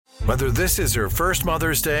Whether this is her first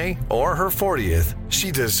Mother's Day or her 40th, she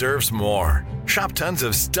deserves more. Shop tons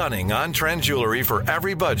of stunning on-trend jewelry for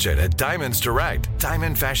every budget at Diamonds Direct.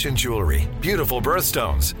 Diamond fashion jewelry, beautiful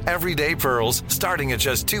birthstones, everyday pearls starting at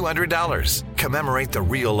just $200. Commemorate the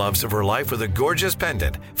real loves of her life with a gorgeous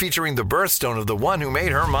pendant featuring the birthstone of the one who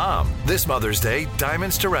made her mom. This Mother's Day,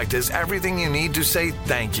 Diamonds Direct is everything you need to say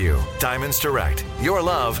thank you. Diamonds Direct. Your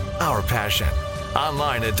love, our passion.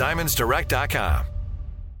 Online at diamondsdirect.com.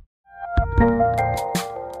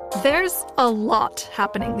 There's a lot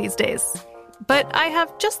happening these days, but I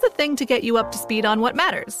have just the thing to get you up to speed on what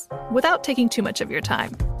matters without taking too much of your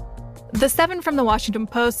time. The 7 from the Washington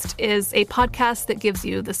Post is a podcast that gives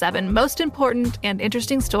you the 7 most important and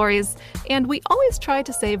interesting stories, and we always try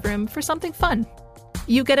to save room for something fun.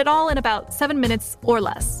 You get it all in about 7 minutes or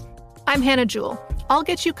less. I'm Hannah Jewell. I'll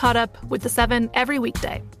get you caught up with the 7 every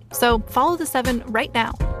weekday. So follow the 7 right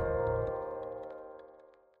now.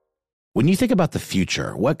 When you think about the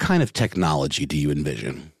future, what kind of technology do you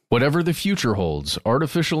envision? Whatever the future holds,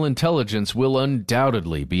 artificial intelligence will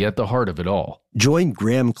undoubtedly be at the heart of it all. Join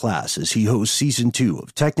Graham Class as he hosts Season 2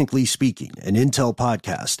 of Technically Speaking, an Intel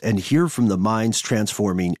podcast, and hear from the minds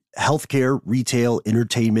transforming healthcare, retail,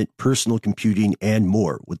 entertainment, personal computing, and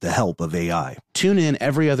more with the help of AI. Tune in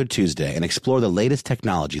every other Tuesday and explore the latest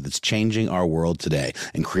technology that's changing our world today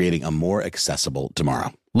and creating a more accessible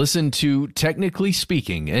tomorrow. Listen to Technically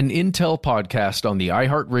Speaking, an Intel podcast on the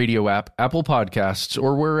iHeartRadio app, Apple Podcasts,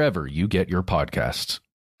 or wherever you get your podcasts.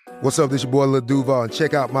 What's up, this your boy Lil Duval, and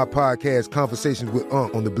check out my podcast, Conversations with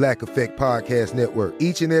Unc, on the Black Effect Podcast Network.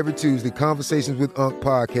 Each and every Tuesday, Conversations with Unc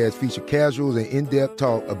podcast feature casuals and in-depth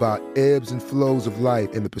talk about ebbs and flows of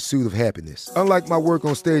life and the pursuit of happiness. Unlike my work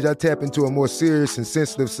on stage, I tap into a more serious and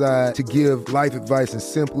sensitive side to give life advice and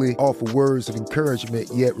simply offer words of encouragement,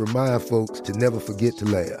 yet remind folks to never forget to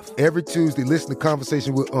laugh. Every Tuesday, listen to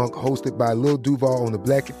Conversation with Unc, hosted by Lil Duval on the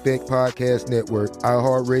Black Effect Podcast Network,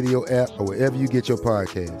 iHeartRadio app, or wherever you get your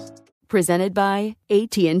podcasts. Presented by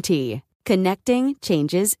AT&T. Connecting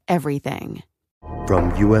changes everything.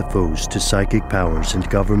 From UFOs to psychic powers and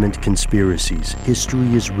government conspiracies,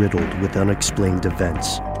 history is riddled with unexplained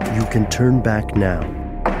events. You can turn back now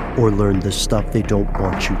or learn the stuff they don't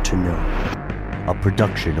want you to know. A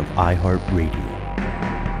production of iHeartRadio.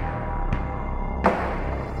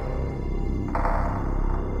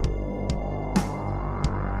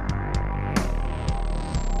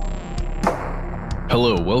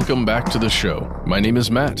 Hello, welcome back to the show. My name is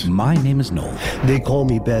Matt. My name is Noel. They call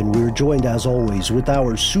me Ben. We're joined, as always, with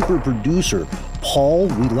our super producer, Paul.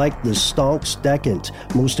 We like the stonks decant.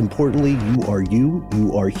 Most importantly,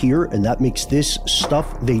 you are here, and that makes this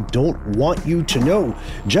stuff they don't want you to know.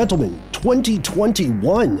 Gentlemen,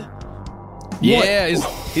 2021. Yeah,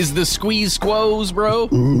 is the squeeze squoze, bro?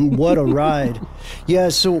 What a ride. Yeah,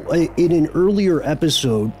 so in an earlier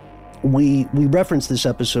episode, we referenced this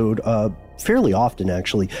episode fairly often,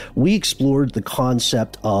 actually. We explored the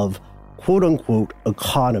concept of quote-unquote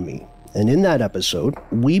economy. And in that episode,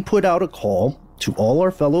 we put out a call to all our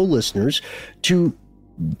fellow listeners to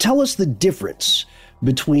tell us the difference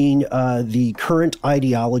between the current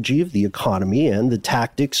ideology of the economy and the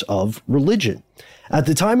tactics of religion. At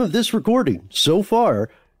the time of this recording, so far,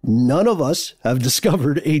 none of us have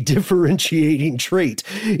discovered a differentiating trait.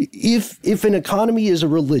 If an economy is a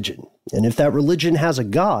religion, and if that religion has a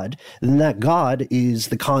god, then that god is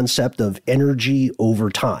the concept of energy over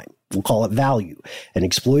time. We'll call it value. And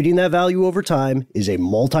exploiting that value over time is a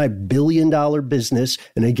multi-billion-dollar business,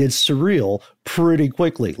 and it gets surreal pretty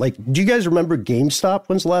quickly. Like, do you guys remember GameStop?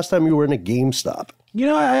 When's the last time you were in a GameStop? You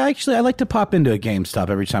know, I like to pop into a GameStop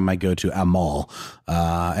every time I go to a mall.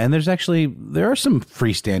 And there are some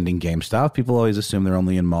freestanding GameStop. People always assume they're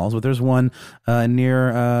only in malls, but there's one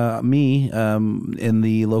near me in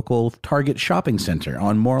the local Target shopping center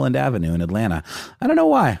on Moreland Avenue in Atlanta. I don't know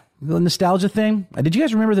why. The nostalgia thing. Did you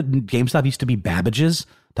guys remember that GameStop used to be Babbage's?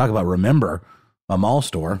 Talk about remember, a mall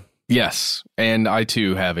store. Yes, and I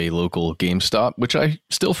too have a local GameStop, which I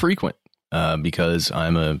still frequent because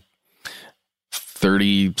I'm a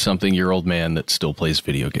 30-something-year-old man that still plays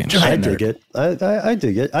video games. I dig it. I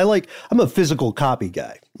dig it. I'm a physical copy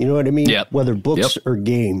guy. You know what I mean? Yep. Whether books or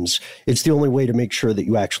games, it's the only way to make sure that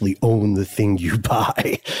you actually own the thing you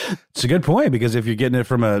buy. It's a good point, because if you're getting it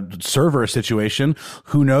from a server situation,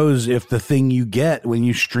 who knows if the thing you get when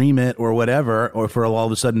you stream it or whatever, or if it'll all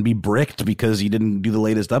of a sudden be bricked because you didn't do the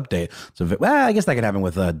latest update. So, I guess that could happen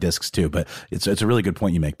with discs too, but it's a really good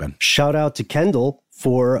point you make, Ben. Shout out to Kendall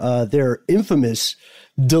for their infamous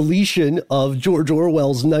deletion of George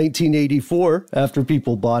Orwell's 1984 after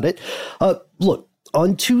people bought it. Look,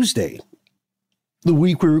 on Tuesday, the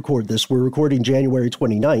week we record this, we're recording January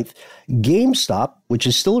 29th, GameStop, which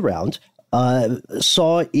is still around,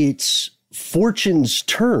 saw its fortunes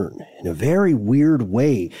turn in a very weird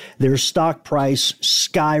way. Their stock price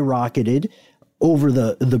skyrocketed over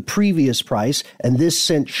the previous price, and this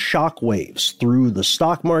sent shockwaves through the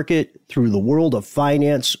stock market, through the world of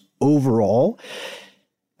finance overall.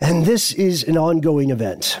 And this is an ongoing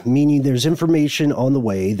event, meaning there's information on the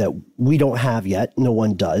way that we don't have yet. No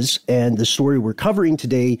one does. And the story we're covering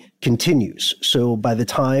today continues. So by the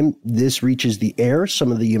time this reaches the air,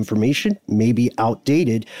 some of the information may be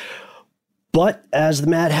outdated. But as the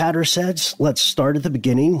Mad Hatter says, let's start at the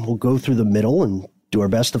beginning. We'll go through the middle and do our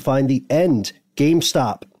best to find the end.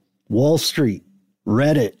 GameStop, Wall Street,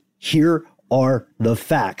 Reddit. Here are the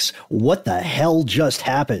facts. What the hell just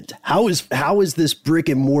happened? How is this brick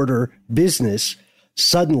and mortar business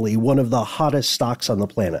suddenly one of the hottest stocks on the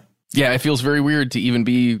planet? Yeah, it feels very weird to even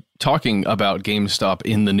be talking about GameStop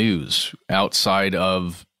in the news outside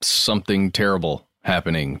of something terrible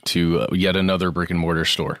happening to yet another brick and mortar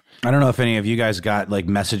store. I don't know if any of you guys got like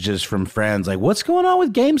messages from friends like, what's going on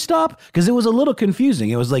with GameStop? Because it was a little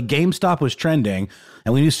confusing. It was like GameStop was trending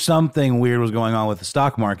and we knew something weird was going on with the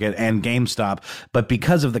stock market and GameStop. But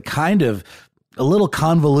because of the kind of a little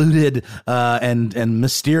convoluted and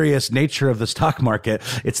mysterious nature of the stock market,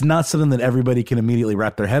 it's not something that everybody can immediately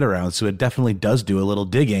wrap their head around. So it definitely does do a little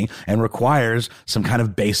digging and requires some kind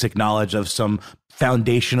of basic knowledge of some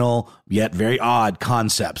foundational yet very odd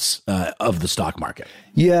concepts of the stock market.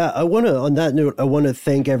 Yeah, on that note, I want to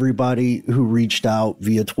thank everybody who reached out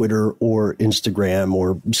via Twitter or Instagram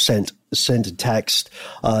or sent a text.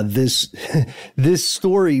 This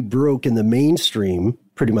story broke in the mainstream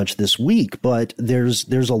pretty much this week, but there's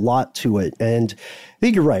a lot to it. And I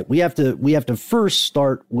think you're right. We have to first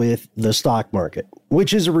start with the stock market,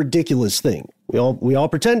 which is a ridiculous thing. We all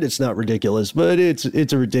pretend it's not ridiculous, but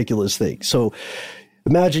it's a ridiculous thing. So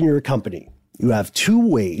imagine you're a company. You have two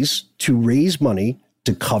ways to raise money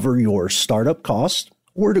to cover your startup costs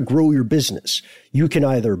or to grow your business. You can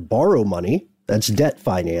either borrow money, that's debt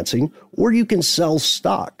financing, or you can sell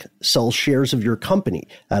stock, sell shares of your company.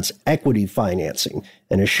 That's equity financing.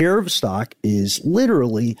 And a share of stock is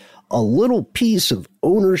literally a little piece of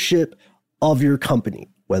ownership of your company,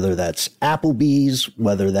 whether that's Applebee's,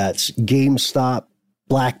 whether that's GameStop,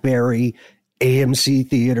 BlackBerry, AMC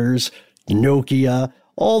Theaters, Nokia,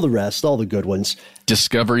 all the rest, all the good ones.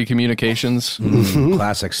 Discovery Communications.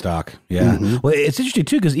 Classic stock. Yeah. Well, it's interesting,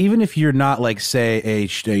 too, because even if you're not like, say,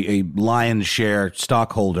 a lion's share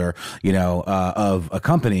stockholder, of a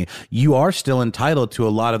company, you are still entitled to a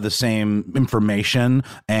lot of the same information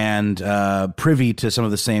and privy to some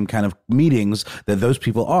of the same kind of meetings that those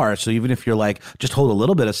people are. So even if you're like, just hold a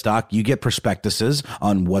little bit of stock, you get prospectuses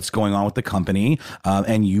on what's going on with the company.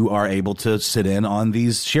 And you are able to sit in on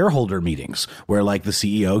these shareholder meetings where like the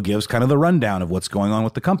CEO gives kind of the rundown of what's going on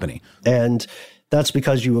with the company. And that's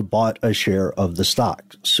because you have bought a share of the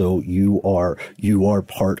stock. So you are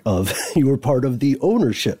part of the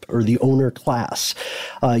ownership or the owner class.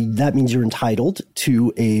 That means you're entitled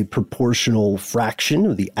to a proportional fraction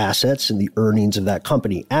of the assets and the earnings of that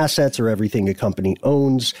company. Assets are everything a company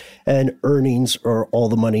owns, and earnings are all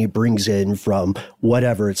the money it brings in from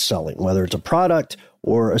whatever it's selling, whether it's a product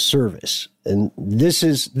or a service. And this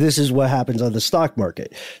is what happens on the stock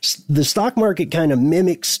market. The stock market kind of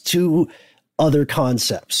mimics two other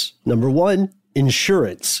concepts. Number one,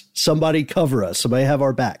 insurance. Somebody cover us. Somebody have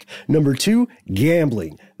our back. Number two,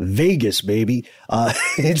 gambling. Vegas, baby.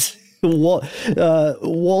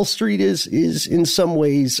 Wall Street is in some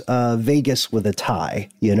ways Vegas with a tie,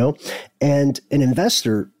 and an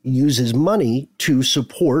investor uses money to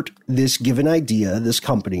support this given idea, this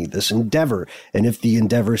company, this endeavor. And if the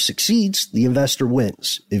endeavor succeeds, the investor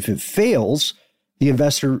wins. If it fails, the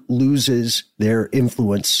investor loses their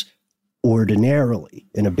influence ordinarily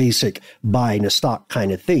in a basic buying a stock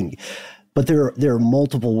kind of thing. But there are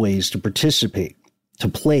multiple ways to participate, to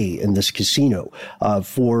play in this casino.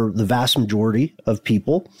 For the vast majority of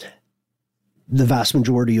people, the vast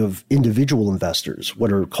majority of individual investors,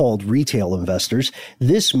 what are called retail investors,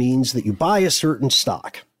 this means that you buy a certain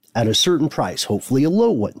stock at a certain price, hopefully a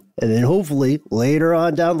low one. And then hopefully later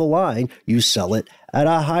on down the line, you sell it at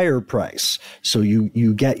a higher price. So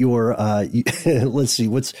you get your, let's see,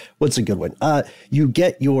 what's a good one? You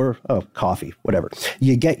get your, coffee, whatever.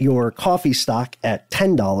 You get your coffee stock at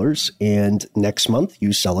 $10 and next month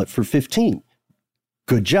you sell it for $15.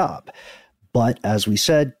 Good job. But as we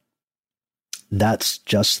said, that's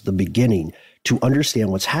just the beginning. To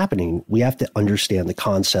understand what's happening, we have to understand the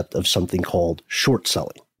concept of something called short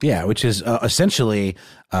selling. Yeah, which is essentially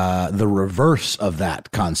the reverse of that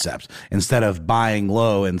concept. Instead of buying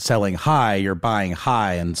low and selling high, you're buying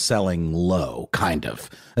high and selling low, kind of.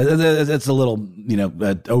 It's a little,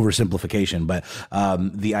 oversimplification, but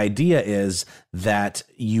the idea is that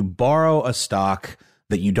you borrow a stock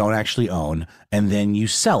that you don't actually own, and then you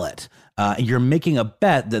sell it. You're making a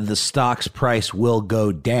bet that the stock's price will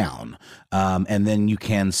go down, and then you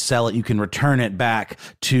can sell it. You can return it back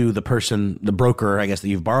to the person, the broker, I guess, that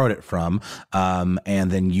you've borrowed it from,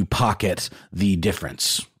 and then you pocket the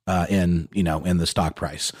difference in the stock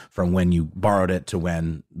price from when you borrowed it to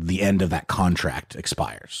when the end of that contract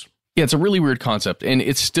expires. Yeah, it's a really weird concept, and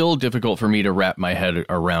it's still difficult for me to wrap my head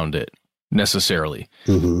around it necessarily.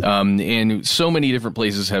 Mm-hmm. And so many different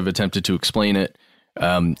places have attempted to explain it.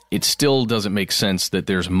 It still doesn't make sense that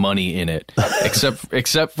there's money in it,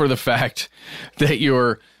 except for the fact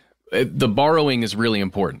that the borrowing is really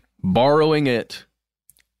important. Borrowing it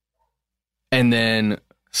and then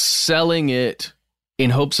selling it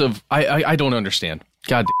in hopes of, I don't understand.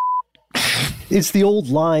 God. It's the old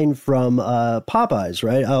line from Popeyes,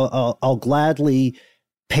 right? I'll gladly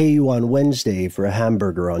pay you on Wednesday for a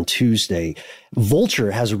hamburger on Tuesday.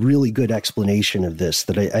 Vulture has a really good explanation of this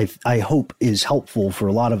that I hope is helpful for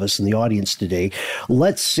a lot of us in the audience today.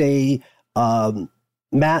 Let's say,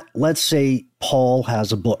 Matt, Paul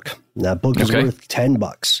has a book. That book is worth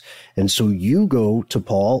 $10. And so you go to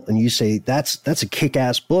Paul and you say, that's a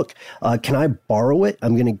kick-ass book. Can I borrow it?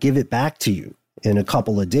 I'm going to give it back to you in a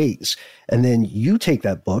couple of days. And then you take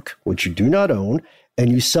that book, which you do not own, and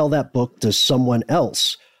you sell that book to someone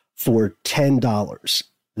else for $10.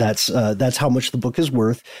 That's how much the book is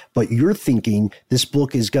worth. But you're thinking this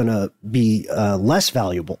book is going to be less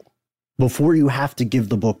valuable before you have to give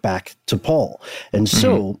the book back to Paul. And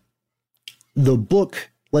so the book,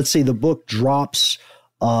 let's say the book drops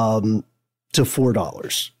to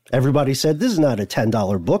 $4. Everybody said, this is not a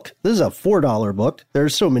 $10 book. This is a $4 book.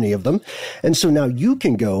 There's so many of them. And so now you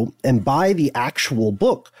can go and buy the actual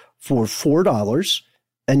book for $4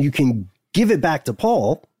 and you can give it back to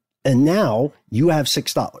Paul. And now you have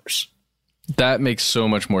 $6. That makes so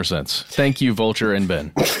much more sense. Thank you, Vulture and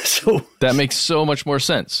Ben. So that makes so much more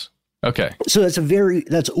sense. Okay. So that's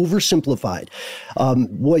oversimplified.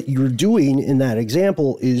 What you're doing in that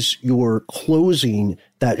example is you're closing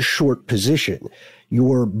that short position.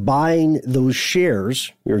 You're buying those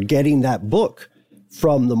shares. You're getting that book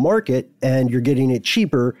from the market, and you're getting it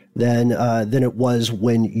cheaper than it was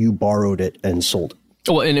when you borrowed it and sold it.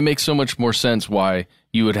 Well, and it makes so much more sense why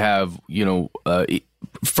you would have,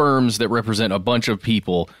 firms that represent a bunch of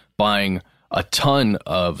people buying a ton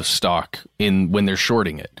of stock when they're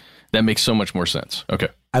shorting it. That makes so much more sense. Okay.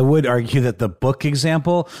 I would argue that the book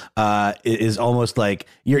example is almost like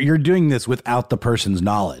you're doing this without the person's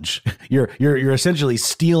knowledge. You're essentially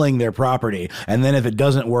stealing their property, and then if it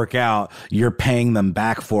doesn't work out, you're paying them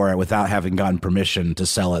back for it without having gotten permission to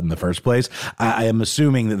sell it in the first place. I am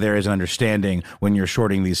assuming that there is an understanding when you're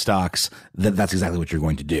shorting these stocks that that's exactly what you're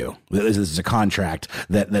going to do. This is a contract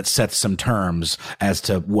that sets some terms as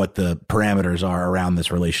to what the parameters are around this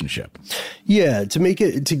relationship. Yeah,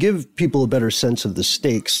 to give people a better sense of the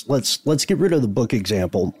stakes. Let's get rid of the book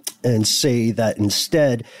example and say that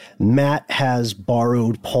instead Matt has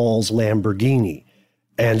borrowed Paul's Lamborghini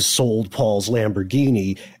and sold Paul's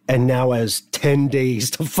Lamborghini and now has 10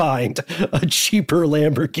 days to find a cheaper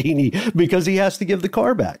Lamborghini because he has to give the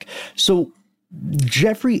car back. So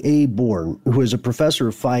Jeffrey A. Bourne, who is a professor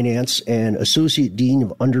of finance and associate dean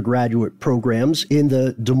of undergraduate programs in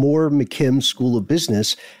the DeMoore McKim School of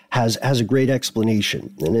Business, has a great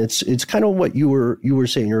explanation. And it's kind of what you were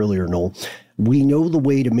saying earlier, Noel. We know the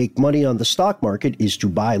way to make money on the stock market is to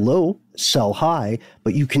buy low, sell high,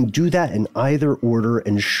 but you can do that in either order,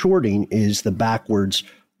 and shorting is the backwards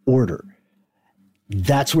order.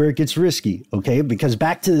 That's where it gets risky, okay? Because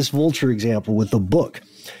back to this Vulture example with the book.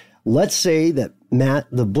 Let's say that, Matt,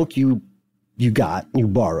 the book you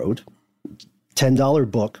borrowed,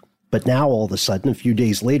 $10 book, but now all of a sudden, a few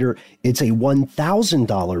days later, it's a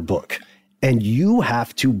 $1,000 book. And you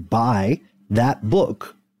have to buy that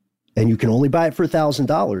book, and you can only buy it for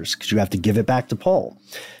 $1,000 because you have to give it back to Paul.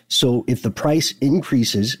 So if the price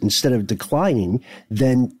increases instead of declining,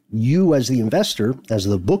 then you as the investor, as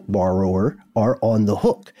the book borrower, are on the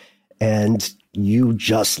hook. And you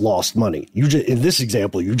just lost money. In this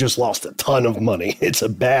example, you just lost a ton of money. It's a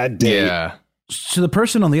bad day. Yeah. So the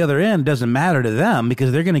person on the other end doesn't matter to them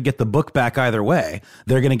because they're going to get the book back either way.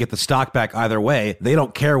 They're going to get the stock back either way. They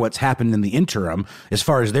don't care what's happened in the interim. As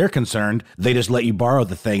far as they're concerned, they just let you borrow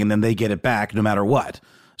the thing and then they get it back no matter what.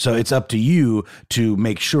 So it's up to you to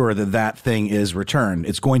make sure that that thing is returned.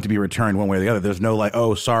 It's going to be returned one way or the other. There's no like,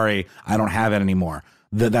 oh, sorry, I don't have it anymore.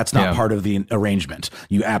 That's not part of the arrangement.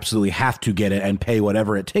 You absolutely have to get it and pay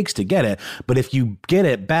whatever it takes to get it. But if you get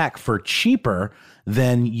it back for cheaper,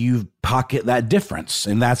 then you pocket that difference,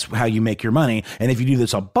 and that's how you make your money. And if you do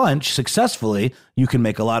this a bunch successfully, you can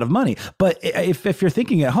make a lot of money. But if you're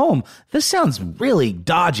thinking at home, this sounds really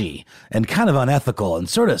dodgy and kind of unethical and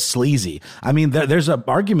sort of sleazy. I mean, there's an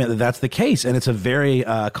argument that that's the case, and it's a very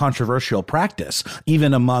controversial practice,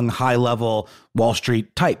 even among high-level Wall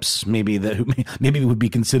Street types, maybe would be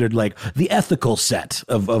considered like the ethical set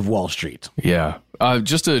of Wall Street. Yeah.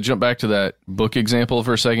 Just to jump back to that book example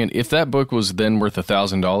for a second, if that book was then worth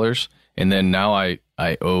 $1,000 and then now I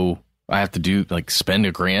have to spend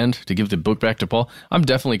 $1,000 to give the book back to Paul, I'm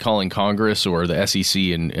definitely calling Congress or the SEC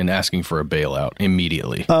and asking for a bailout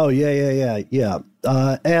immediately. Oh, yeah.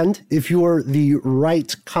 And if you're the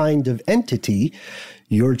right kind of entity,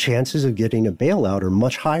 your chances of getting a bailout are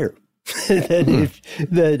much higher than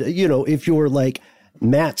if you're like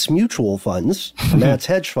Matt's mutual funds, Matt's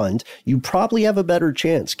hedge fund, you probably have a better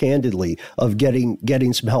chance, candidly, of getting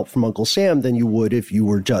some help from Uncle Sam than you would if you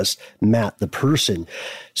were just Matt the person.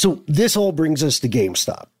 So this all brings us to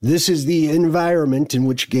GameStop. This is the environment in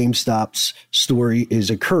which GameStop's story is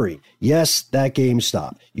occurring. Yes, that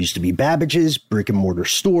GameStop used to be Babbage's brick and mortar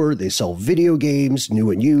store. They sell video games, new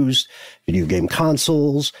and used, video game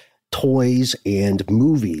consoles, toys, and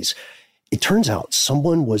movies. It turns out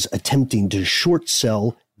someone was attempting to short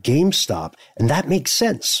sell GameStop, and that makes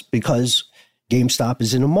sense because GameStop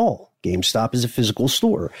is in a mall. GameStop is a physical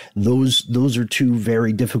store. Those are two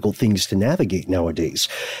very difficult things to navigate nowadays.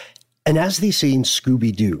 And as they say in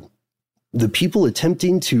Scooby-Doo, the people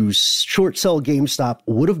attempting to short sell GameStop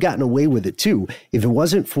would have gotten away with it too if it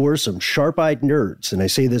wasn't for some sharp-eyed nerds, and I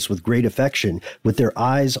say this with great affection, with their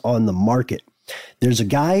eyes on the market. There's a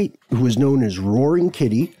guy who is known as Roaring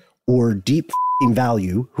Kitty, or Deep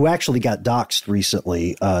Value, who actually got doxxed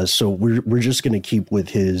recently. So we're just going to keep with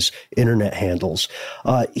his internet handles.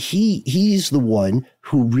 He's the one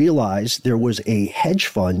who realized there was a hedge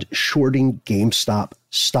fund shorting GameStop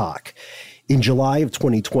stock. In July of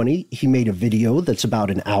 2020, he made a video that's about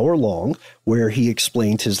an hour long where he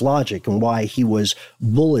explained his logic and why he was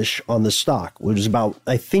bullish on the stock, which was about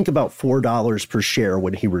 $4 per share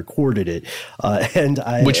when he recorded it.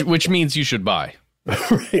 Which means you should buy.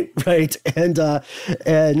 Right.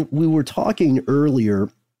 And we were talking earlier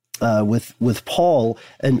with Paul,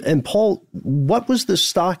 and Paul, what was the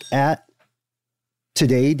stock at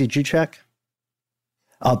today? Did you check?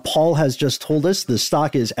 Paul has just told us the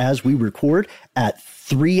stock is, as we record, at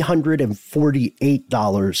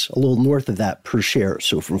 $348, a little north of that per share.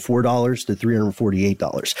 So from $4 to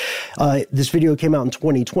 $348. This video came out in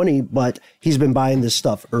 2020, but he's been buying this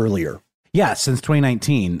stuff earlier. Yeah, since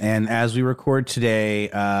 2019. And as we record today,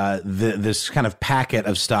 this kind of packet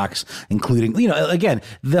of stocks, including, again,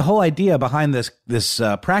 the whole idea behind this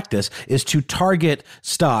practice is to target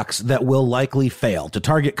stocks that will likely fail, to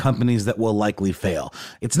target companies that will likely fail.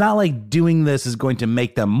 It's not like doing this is going to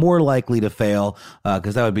make them more likely to fail,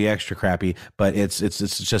 because that would be extra crappy. But it's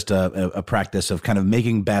just a practice of kind of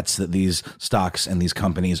making bets that these stocks and these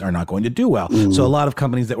companies are not going to do well. Mm-hmm. So a lot of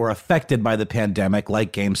companies that were affected by the pandemic,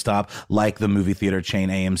 like GameStop, like the movie theater chain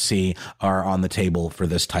AMC, are on the table for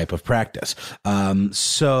this type of practice.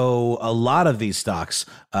 So a lot of these stocks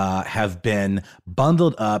have been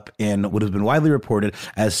bundled up in what has been widely reported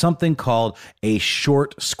as something called a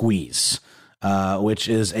short squeeze, which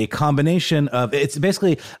is a combination of, it's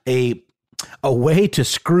basically a way to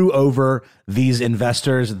screw over these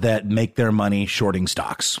investors that make their money shorting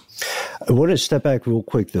stocks. I want to step back real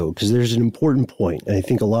quick, though, because there's an important point, and I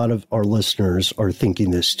think a lot of our listeners are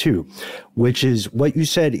thinking this too, which is what you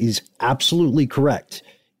said is absolutely correct.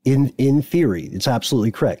 In theory, it's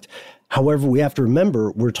absolutely correct. However, we have to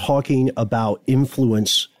remember we're talking about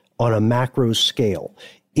influence on a macro scale.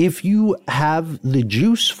 If you have the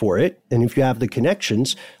juice for it, and if you have the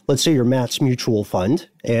connections, let's say you're Matt's mutual fund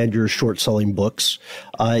and you're short selling books,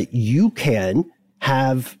 you can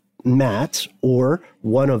have Matt or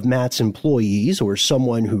one of Matt's employees or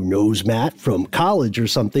someone who knows Matt from college or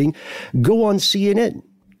something go on CNN,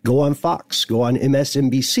 go on Fox, go on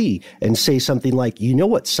MSNBC and say something like, you know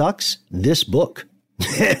what sucks? This book.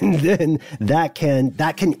 And then that can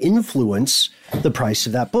influence the price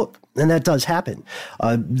of that book. And that does happen.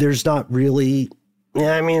 There's not really,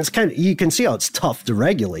 it's kind of, you can see how it's tough to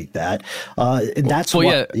regulate that. And that's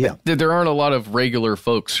there aren't a lot of regular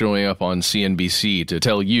folks showing up on CNBC to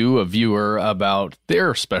tell you, a viewer, about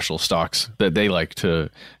their special stocks that they like to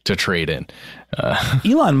trade in.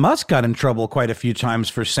 Elon Musk got in trouble quite a few times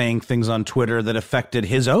for saying things on Twitter that affected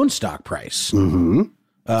his own stock price. Mm-hmm.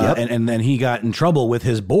 And then he got in trouble with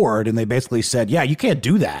his board, and they basically said, yeah, you can't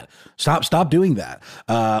do that. Stop doing that.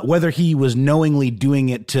 Whether he was knowingly doing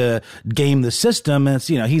it to game the system, and it's,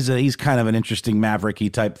 he's kind of an interesting mavericky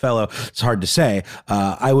type fellow. It's hard to say.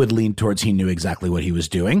 I would lean towards he knew exactly what he was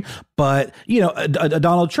doing. But,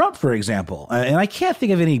 Donald Trump, for example, and I can't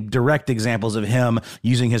think of any direct examples of him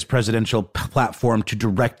using his presidential platform to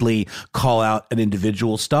directly call out an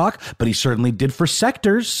individual stock, but he certainly did for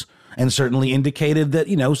sectors. And certainly indicated that,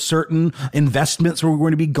 certain investments were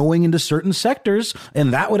going to be going into certain sectors,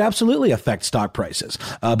 and that would absolutely affect stock prices.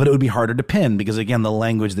 But it would be harder to pin because, again, the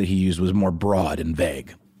language that he used was more broad and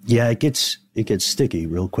vague. Yeah, it gets sticky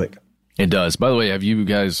real quick. It does. By the way, have you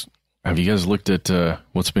guys looked at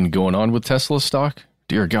what's been going on with Tesla stock?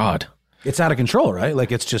 Dear God, it's out of control, right?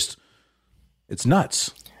 Like it's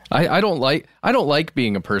nuts. I don't like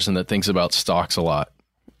being a person that thinks about stocks a lot.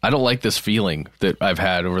 I don't like this feeling that I've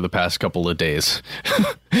had over the past couple of days.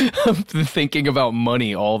 I'm thinking about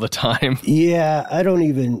money all the time. Yeah, I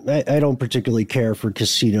don't particularly care for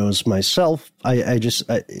casinos myself.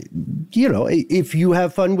 If you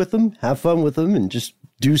have fun with them, and just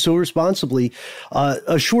do so responsibly.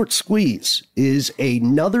 A short squeeze is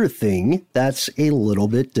another thing that's a little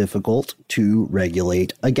bit difficult to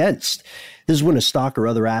regulate against. This is when a stock or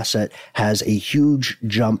other asset has a huge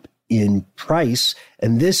jump in price,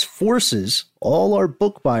 and this forces all our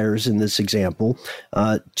book buyers in this example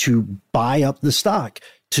to buy up the stock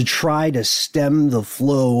to try to stem the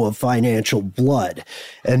flow of financial blood.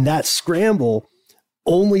 And that scramble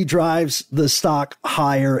only drives the stock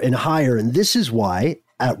higher and higher. And this is why,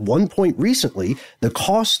 at one point recently, the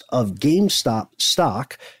cost of GameStop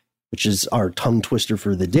stock, which is our tongue twister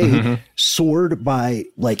for the day, soared by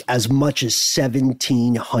like as much as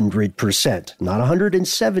 1,700%, not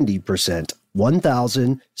 170%,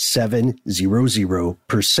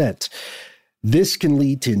 1,700%. This can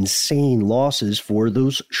lead to insane losses for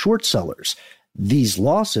those short sellers. These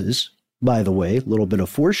losses, by the way, a little bit of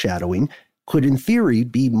foreshadowing, could in theory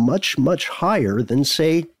be much, much higher than,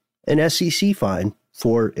 say, an SEC fine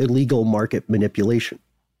for illegal market manipulation.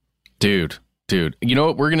 Dude, you know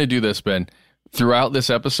what? We're going to do this, Ben. Throughout this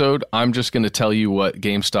episode, I'm just going to tell you what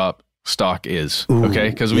GameStop stock is. Ooh, okay?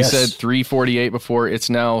 Because we said 348 before. It's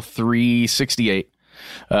now 368.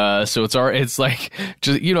 So it's like,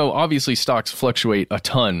 just, obviously stocks fluctuate a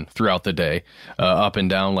ton throughout the day, up and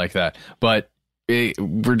down like that. But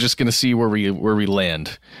we're just going to see where we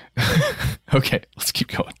land. Okay, let's keep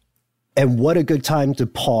going. And what a good time to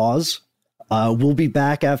pause. We'll be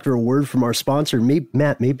back after a word from our sponsor.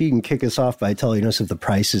 Matt, maybe you can kick us off by telling us if the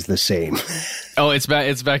price is the same. Oh, it's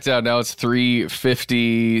back down now. It's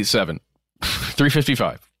 357,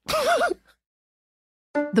 355.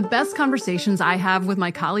 The best conversations I have with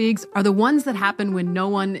my colleagues are the ones that happen when no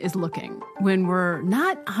one is looking, when we're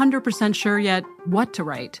not 100% sure yet what to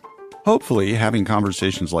write. Hopefully, having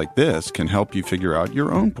conversations like this can help you figure out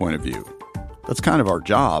your own point of view. That's kind of our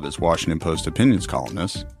job as Washington Post opinions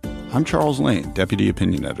columnists. I'm Charles Lane, Deputy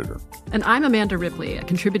Opinion Editor. And I'm Amanda Ripley, a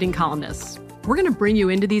contributing columnist. We're going to bring you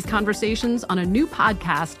into these conversations on a new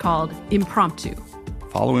podcast called Impromptu.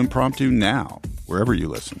 Follow Impromptu now, wherever you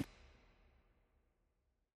listen.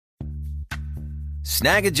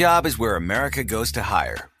 Snag a Job is where America goes to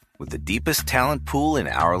hire, with the deepest talent pool in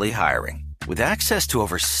hourly hiring. With access to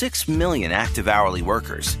over 6 million active hourly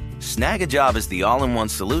workers, Snag a Job is the all-in-one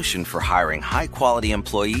solution for hiring high-quality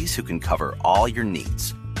employees who can cover all your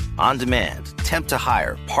needs. On demand, temp to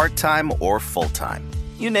hire, part-time or full-time.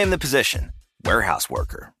 You name the position. Warehouse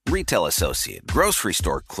worker, retail associate, grocery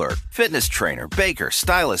store clerk, fitness trainer, baker,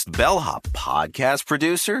 stylist, bellhop, podcast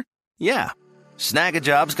producer. Yeah, Snag a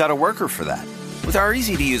Job's got a worker for that. With our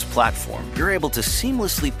easy-to-use platform, you're able to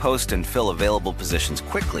seamlessly post and fill available positions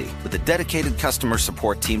quickly with a dedicated customer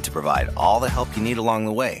support team to provide all the help you need along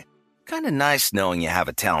the way. Kind of nice knowing you have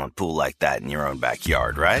a talent pool like that in your own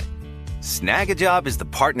backyard, right? Snag a Job is the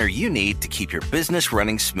partner you need to keep your business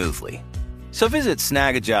running smoothly. So visit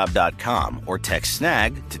snagajob.com or text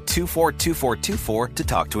snag to 242424 to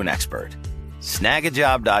talk to an expert.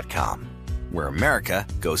 Snagajob.com, where America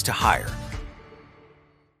goes to hire.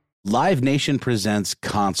 Live Nation presents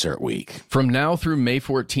Concert Week. From now through May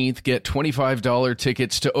 14th, get $25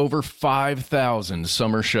 tickets to over 5,000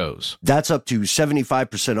 summer shows. That's up to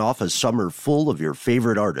 75% off a summer full of your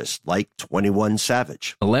favorite artists, like 21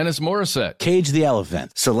 Savage, Alanis Morissette, Cage the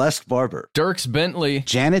Elephant, Celeste Barber, Dierks Bentley,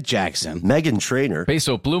 Janet Jackson, Meghan Trainor,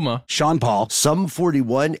 Peso Pluma, Sean Paul, Sum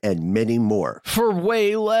 41, and many more. For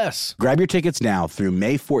way less. Grab your tickets now through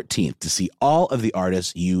May 14th to see all of the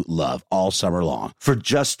artists you love all summer long for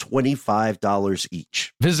just $25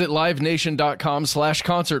 each. Visit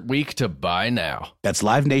livenation.com/concert week to buy now. That's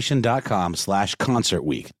livenation.com/concert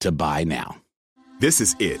week to buy now. This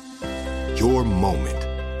is it. Your moment.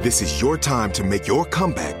 This is your time to make your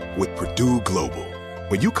comeback with Purdue Global.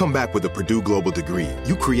 When you come back with a Purdue Global degree,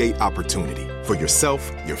 you create opportunity for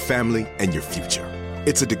yourself, your family, and your future.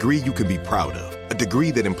 It's a degree you can be proud of, a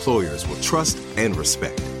degree that employers will trust and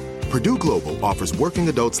respect. Purdue Global offers working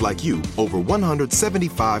adults like you over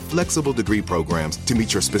 175 flexible degree programs to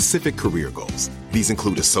meet your specific career goals. These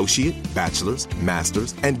include associate, bachelor's,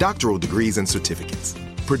 master's, and doctoral degrees and certificates.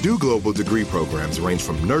 Purdue Global degree programs range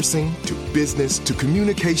from nursing to business to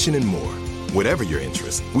communication and more. Whatever your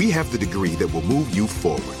interest, we have the degree that will move you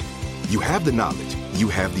forward. You have the knowledge, you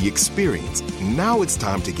have the experience. Now it's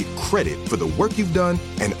time to get credit for the work you've done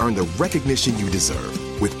and earn the recognition you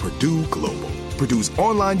deserve with Purdue Global, Purdue's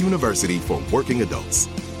online university for working adults.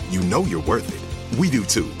 You know you're worth it. We do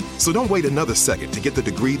too. So don't wait another second to get the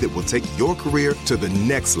degree that will take your career to the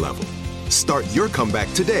next level. Start your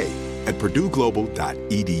comeback today at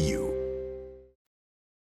purdueglobal.edu.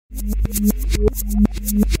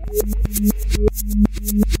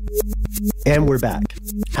 And we're back.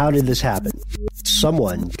 How did this happen?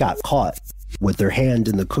 Someone got caught with their hand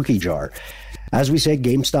in the cookie jar. As we said,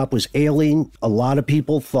 GameStop was ailing. A lot of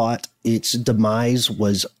people thought its demise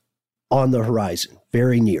was on the horizon,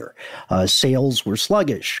 very near. Sales were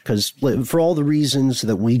sluggish because for all the reasons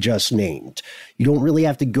that we just named. You don't really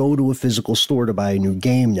have to go to a physical store to buy a new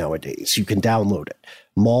game nowadays. You can download it.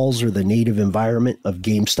 Malls are the native environment of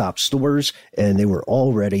GameStop stores, and they were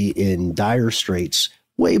already in dire straits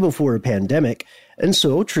way before a pandemic. And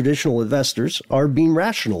so traditional investors are being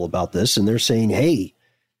rational about this, and they're saying, hey,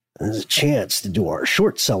 there's a chance to do our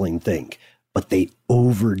short selling thing, but they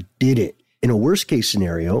overdid it. In a worst case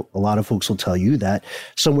scenario, a lot of folks will tell you that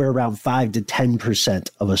somewhere around 5 to 10%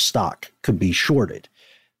 of a stock could be shorted.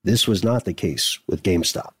 This was not the case with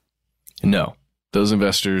GameStop. No, those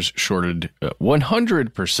investors shorted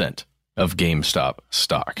 100% of GameStop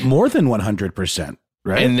stock. More than 100%.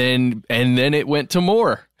 Right. And then it went to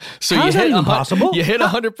more. So How you is hit that even possible? You hit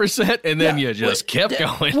 100% and then you just kept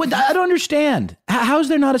going. I don't understand. How is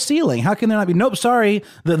there not a ceiling? How can there not be? Nope, sorry.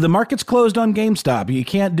 The market's closed on GameStop. You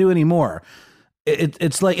can't do any more.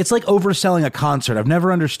 It's like overselling a concert. I've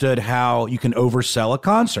never understood how you can oversell a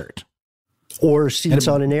concert. Or seats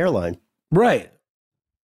on an airline. Right.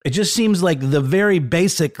 It just seems like the very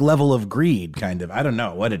basic level of greed, kind of. I don't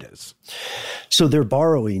know what it is. So they're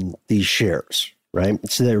borrowing these shares. Right.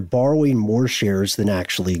 So they're borrowing more shares than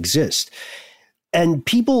actually exist. And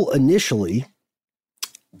people initially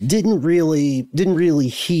didn't really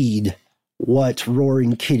heed what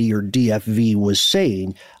Roaring Kitty or DFV was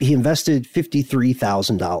saying. He invested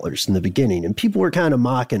 $53,000 in the beginning, and people were kind of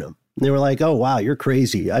mocking him. They were like, oh, wow, you're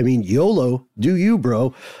crazy. I mean, YOLO, do you,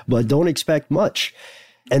 bro, but don't expect much.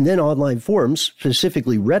 And then online forums,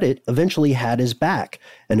 specifically Reddit, eventually had his back.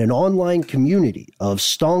 And an online community of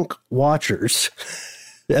stonk watchers,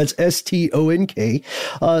 that's STONK,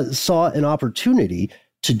 saw an opportunity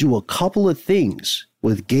to do a couple of things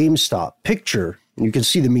with GameStop. Picture, and you can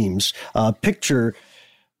see the memes, picture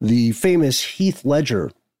the famous Heath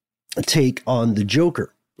Ledger take on the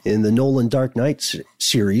Joker in the Nolan Dark Knight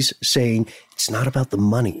series, saying, it's not about the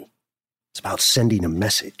money, it's about sending a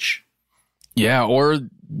message. Yeah, or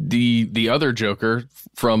the other Joker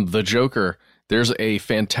from The Joker. There's a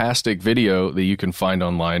fantastic video that you can find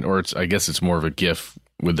online, or I guess it's more of a GIF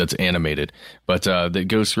that's animated, but that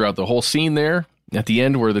goes throughout the whole scene there at the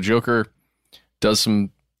end where the Joker does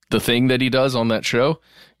the thing that he does on that show.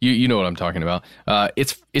 You know what I'm talking about.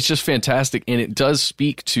 It's just fantastic, and it does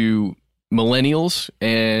speak to millennials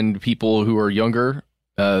and people who are younger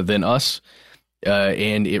than us,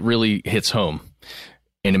 and it really hits home.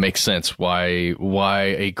 And it makes sense why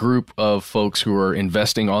a group of folks who are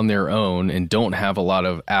investing on their own and don't have a lot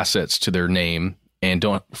of assets to their name and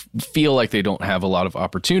don't feel like they don't have a lot of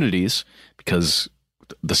opportunities because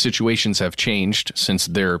the situations have changed since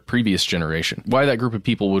their previous generation, why that group of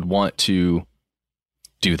people would want to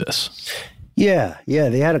do this. Yeah,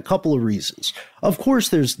 they had a couple of reasons. Of course,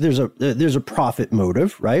 there's a profit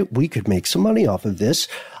motive, right? We could make some money off of this.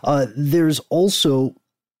 There's also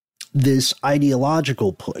this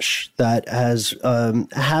ideological push that has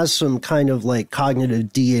some kind of like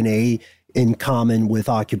cognitive DNA in common with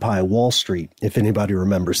Occupy Wall Street, if anybody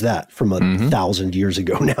remembers that from 1,000 years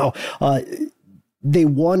ago now. They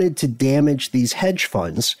wanted to damage these hedge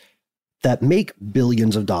funds that make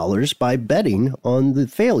billions of dollars by betting on the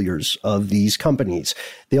failures of these companies.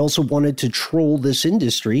 They also wanted to troll this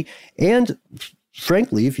industry. And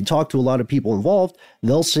frankly, if you talk to a lot of people involved,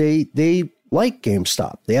 they'll say they like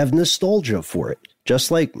GameStop. They have nostalgia for it.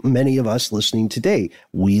 Just like many of us listening today,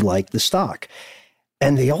 we like the stock.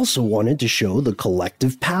 And they also wanted to show the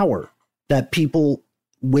collective power that people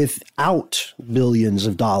without billions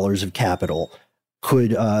of dollars of capital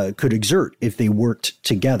could exert if they worked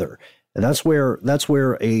together. And that's where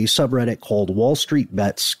a subreddit called Wall Street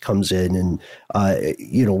Bets comes in. And,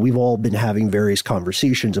 we've all been having various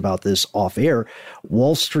conversations about this off air.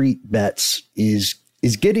 Wall Street Bets is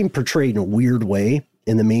getting portrayed in a weird way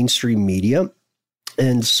in the mainstream media,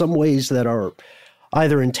 in some ways that are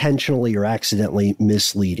either intentionally or accidentally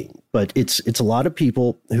misleading. But it's a lot of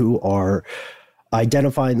people who are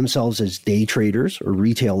identifying themselves as day traders or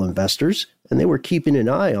retail investors, and they were keeping an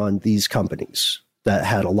eye on these companies that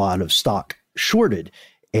had a lot of stock shorted,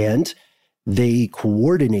 and they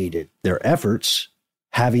coordinated their efforts,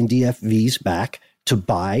 having DFVs back to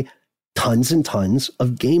buy tons and tons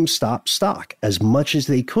of GameStop stock, as much as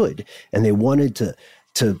they could. And they wanted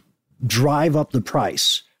to drive up the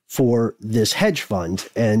price for this hedge fund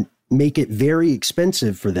and make it very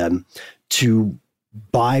expensive for them to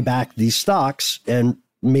buy back these stocks and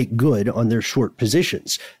make good on their short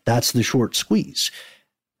positions. That's the short squeeze.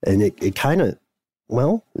 And it kind of,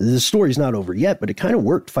 well, the story's not over yet, but it kind of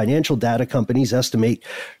worked. Financial data companies estimate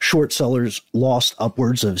short sellers lost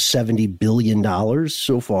upwards of $70 billion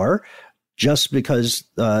so far just because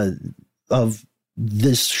of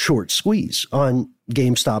this short squeeze on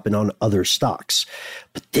GameStop and on other stocks.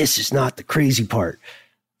 But this is not the crazy part.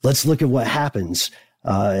 Let's look at what happens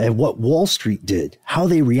and what Wall Street did, how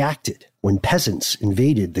they reacted when peasants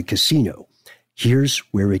invaded the casino. Here's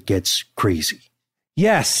where it gets crazy.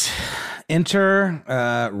 Yes. Enter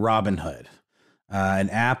Robinhood, an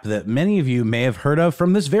app that many of you may have heard of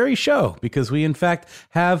from this very show, because we, in fact,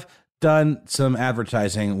 have done some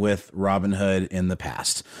advertising with Robinhood in the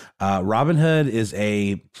past. Robinhood is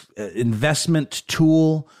a investment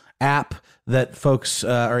tool app that folks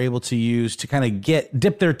are able to use to kind of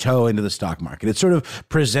dip their toe into the stock market. It's sort of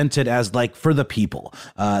presented as like for the people.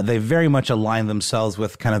 They very much align themselves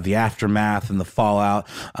with kind of the aftermath and the fallout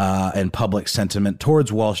and public sentiment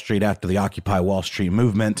towards Wall Street after the Occupy Wall Street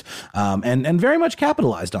movement, and very much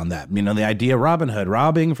capitalized on that. You know, the idea of Robinhood,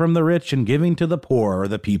 robbing from the rich and giving to the poor or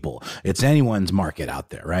the people. It's anyone's market out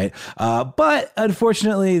there, right? But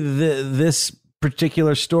unfortunately, this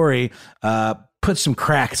particular story put some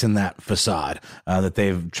cracks in that facade that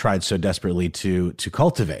they've tried so desperately to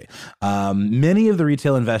cultivate. Many of the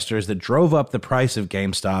retail investors that drove up the price of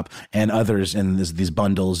GameStop and others in these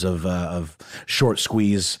bundles of short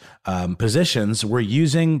squeeze positions were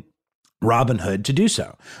using Robinhood to do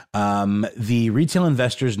so. The retail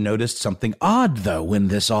investors noticed something odd, though, when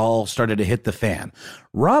this all started to hit the fan.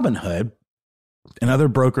 Robinhood and other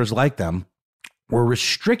brokers like them were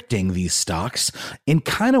restricting these stocks in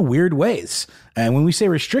kind of weird ways. And when we say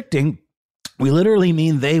restricting, we literally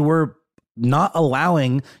mean they were not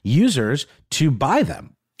allowing users to buy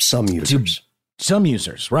them. Some users,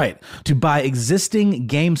 right. To buy existing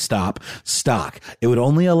GameStop stock. It would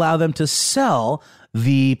only allow them to sell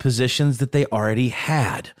the positions that they already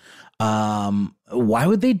had. Why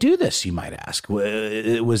would they do this, you might ask?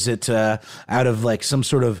 Was it out of like some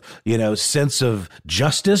sort of, sense of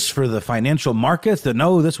justice for the financial markets that,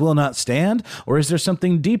 no, this will not stand? Or is there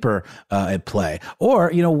something deeper at play?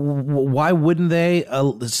 Or, why wouldn't they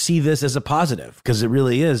see this as a positive? Because it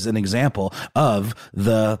really is an example of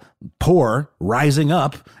the poor rising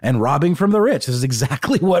up and robbing from the rich. This is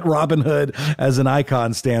exactly what Robinhood as an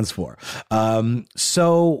icon stands for.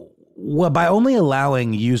 Well, by only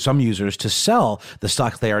allowing some users to sell the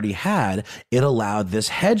stocks they already had, it allowed this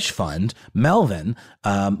hedge fund, Melvin,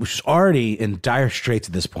 which is already in dire straits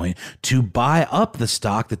at this point, to buy up the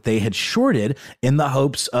stock that they had shorted in the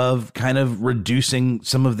hopes of kind of reducing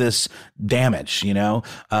some of this damage.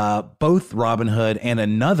 Both Robinhood and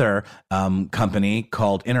another company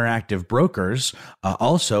called Interactive Brokers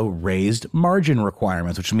also raised margin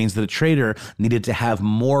requirements, which means that a trader needed to have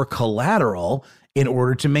more collateral in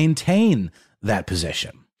order to maintain that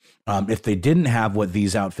position. If they didn't have what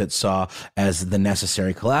these outfits saw as the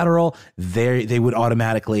necessary collateral, they would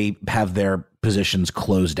automatically have their positions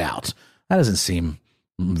closed out. That doesn't seem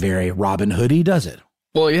very Robin Hood-y, does it?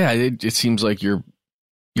 Well, yeah, it seems like you're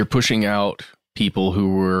you're pushing out people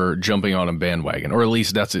who were jumping on a bandwagon, or at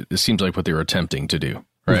least it seems like what they were attempting to do.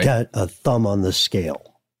 Right? You've got a thumb on the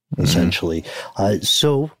scale, essentially.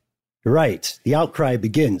 So, you're right. The outcry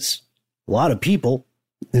begins. A lot of people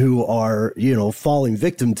who are, falling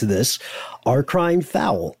victim to this are crying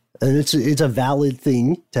foul. And it's a valid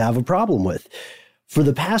thing to have a problem with. For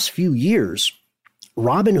the past few years,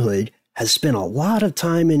 Robinhood has spent a lot of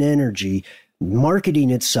time and energy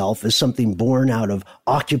marketing itself as something born out of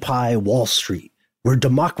Occupy Wall Street. We're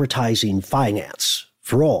democratizing finance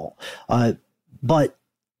for all. But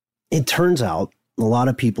it turns out a lot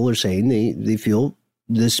of people are saying they feel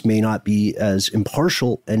this may not be as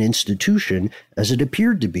impartial an institution as it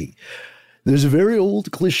appeared to be. There's a very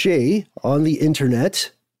old cliche on the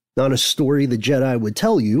internet, not a story the Jedi would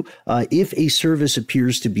tell you. If a service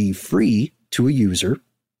appears to be free to a user,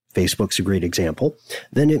 Facebook's a great example,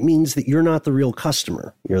 then it means that you're not the real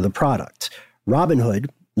customer, you're the product. Robinhood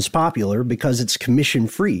is popular because it's commission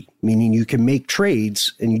free, meaning you can make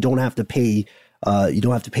trades and you don't have to pay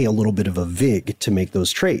a little bit of a vig to make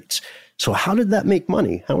those trades. So how did that make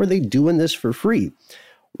money? How are they doing this for free?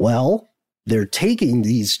 Well, they're taking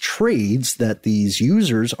these trades that these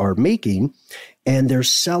users are making and they're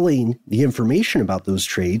selling the information about those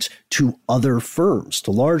trades to other firms,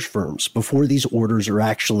 to large firms, before these orders are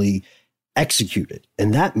actually executed.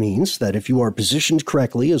 And that means that if you are positioned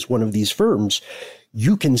correctly as one of these firms,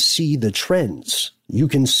 you can see the trends. You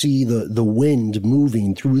can see the wind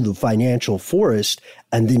moving through the financial forest.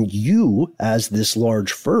 And then you, as this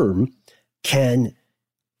large firm, can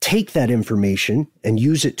take that information and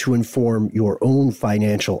use it to inform your own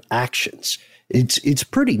financial actions. It's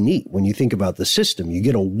pretty neat when you think about the system. You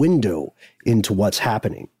get a window into what's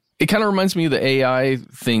happening. It kind of reminds me of the AI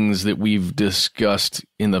things that we've discussed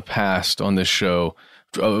in the past on this show,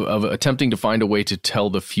 of attempting to find a way to tell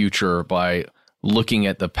the future by looking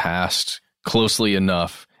at the past closely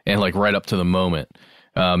enough and like right up to the moment,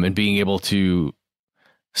 and being able to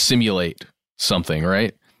simulate something,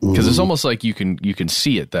 right? Because it's almost like you can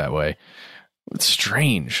see it that way. It's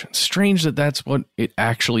strange that that's what it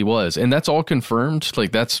actually was, and that's all confirmed.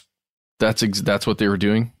 Like that's what they were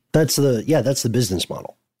doing. That's the business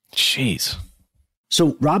model. Jeez.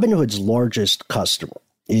 So Robinhood's largest customer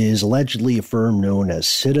is allegedly a firm known as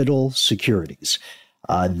Citadel Securities.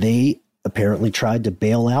 They apparently tried to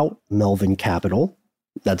bail out Melvin Capital.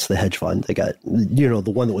 That's the hedge fund. They got,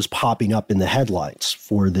 the one that was popping up in the headlines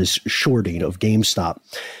for this shorting of GameStop.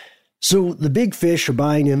 So the big fish are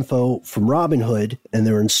buying info from Robinhood and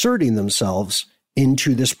they're inserting themselves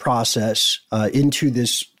into this process, into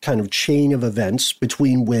this kind of chain of events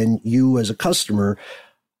between when you as a customer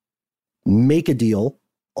make a deal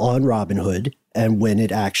on Robinhood and when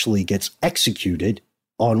it actually gets executed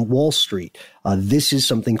on Wall Street. This is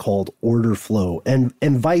something called order flow. And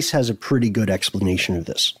Vice has a pretty good explanation of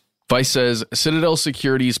this. Vice says Citadel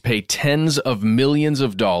Securities pay tens of millions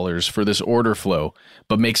of dollars for this order flow,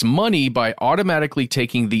 but makes money by automatically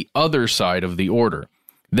taking the other side of the order,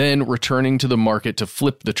 then returning to the market to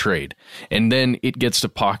flip the trade. And then it gets to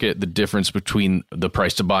pocket the difference between the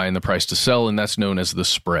price to buy and the price to sell, and that's known as the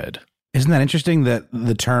spread. Isn't that interesting that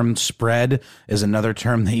the term spread is another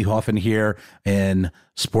term that you often hear in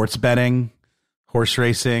sports betting, horse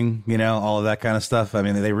racing, all of that kind of stuff? I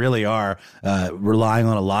mean, they really are relying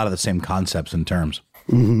on a lot of the same concepts and terms.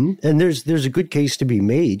 Mm-hmm. And there's a good case to be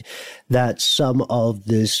made that some of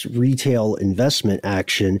this retail investment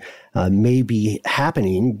action may be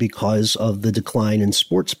happening because of the decline in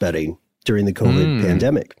sports betting during the COVID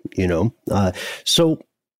pandemic, So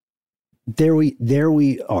there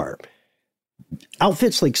we are.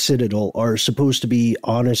 Outfits like Citadel are supposed to be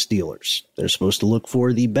honest dealers. They're supposed to look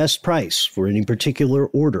for the best price for any particular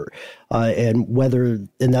order, and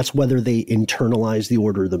that's whether they internalize the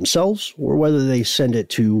order themselves or whether they send it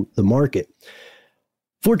to the market.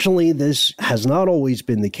 Fortunately, this has not always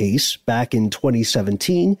been the case. Back in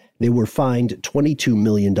 2017, they were fined $22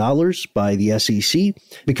 million by the SEC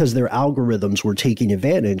because their algorithms were taking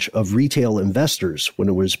advantage of retail investors when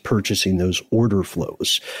it was purchasing those order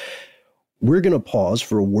flows. We're going to pause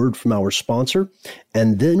for a word from our sponsor,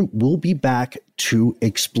 and then we'll be back to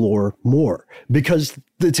explore more because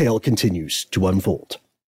the tale continues to unfold.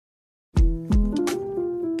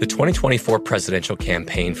 The 2024 presidential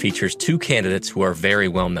campaign features two candidates who are very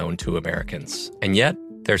well known to Americans. And yet,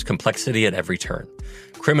 there's complexity at every turn.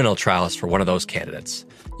 Criminal trials for one of those candidates.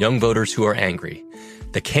 Young voters who are angry.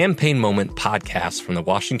 The Campaign Moment podcast from the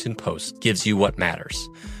Washington Post gives you what matters.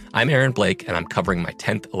 I'm Aaron Blake, and I'm covering my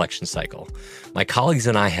 10th election cycle. My colleagues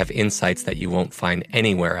and I have insights that you won't find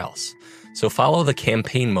anywhere else. So follow The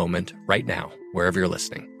Campaign Moment right now, wherever you're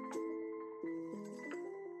listening.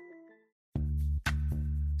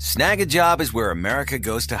 Snag a Job is where America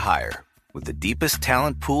goes to hire, with the deepest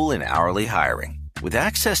talent pool in hourly hiring. With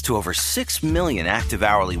access to over 6 million active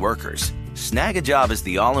hourly workers, Snag a Job is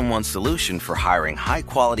the all-in-one solution for hiring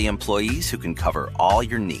high-quality employees who can cover all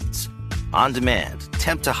your needs. On demand,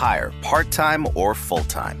 temp to hire, part-time or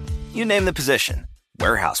full-time. You name the position.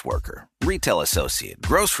 Warehouse worker, retail associate,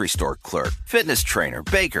 grocery store clerk, fitness trainer,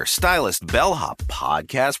 baker, stylist, bellhop,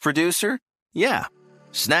 podcast producer. Yeah,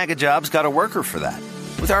 Snag a Job's got a worker for that.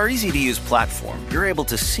 With our easy-to-use platform, you're able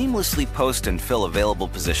to seamlessly post and fill available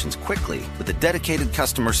positions quickly with a dedicated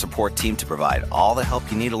customer support team to provide all the help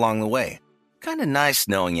you need along the way. Kind of nice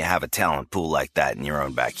knowing you have a talent pool like that in your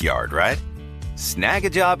own backyard, right? Snag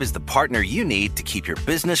a Job is the partner you need to keep your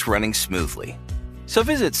business running smoothly. So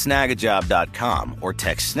visit snagajob.com or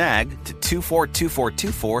text snag to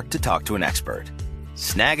 242424 to talk to an expert.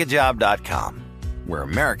 Snagajob.com, where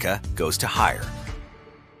America goes to hire.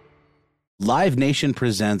 Live Nation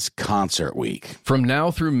presents Concert Week. From now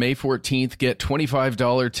through May 14th, get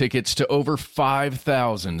 $25 tickets to over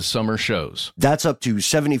 5,000 summer shows. That's up to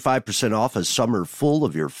 75% off a summer full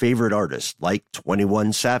of your favorite artists, like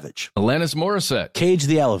 21 Savage, Alanis Morissette, Cage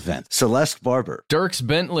the Elephant, Celeste Barber, Dierks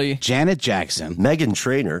Bentley, Janet Jackson, Meghan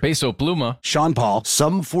Trainor, Peso Pluma, Sean Paul,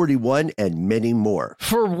 Sum 41, and many more.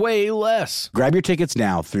 For way less. Grab your tickets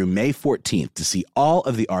now through May 14th to see all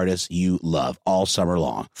of the artists you love all summer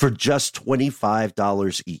long for just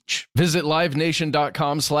 $25 each. Visit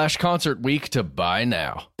livenation.com/concert week to buy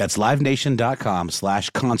now. That's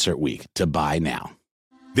livenation.com/concert week to buy now.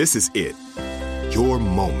 This is it. Your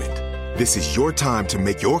moment. This is your time to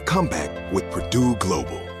make your comeback with Purdue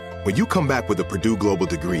Global. When you come back with a Purdue Global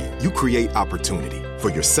degree, you create opportunity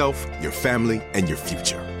for yourself, your family, and your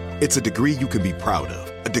future. It's a degree you can be proud of,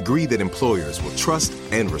 a degree that employers will trust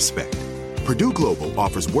and respect. Purdue Global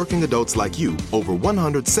offers working adults like you over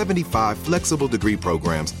 175 flexible degree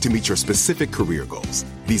programs to meet your specific career goals.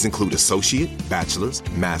 These include associate, bachelor's,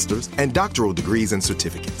 master's, and doctoral degrees and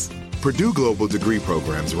certificates. Purdue Global degree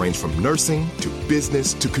programs range from nursing to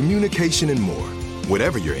business to communication and more.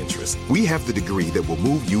 Whatever your interest, we have the degree that will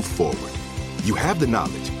move you forward. You have the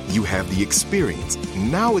knowledge, you have the experience.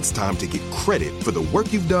 Now it's time to get credit for the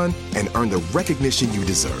work you've done and earn the recognition you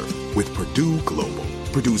deserve with Purdue Global,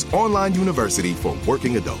 Purdue's online university for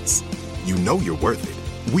working adults. You know you're worth it.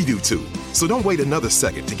 We do too. So don't wait another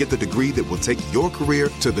second to get the degree that will take your career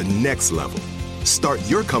to the next level. Start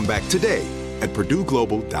your comeback today at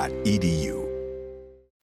purdueglobal.edu.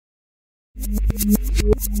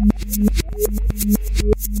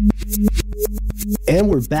 And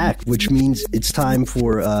we're back, which means it's time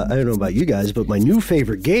for, I don't know about you guys, but my new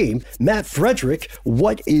favorite game. Matt Frederick,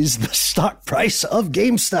 what is the stock price of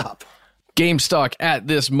GameStop? GameStop at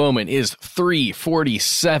this moment is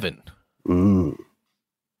 $347. Okay.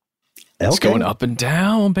 It's going up and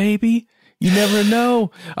down, baby. You never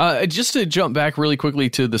know. Just to jump back really quickly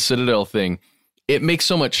to the Citadel thing, it makes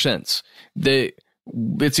so much sense.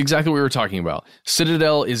 It's exactly what we were talking about.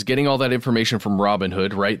 Citadel is getting all that information from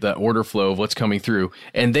Robinhood, right? The order flow of what's coming through.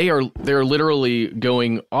 And they're literally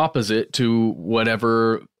going opposite to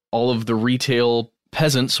whatever all of the retail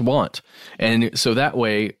peasants want. And so that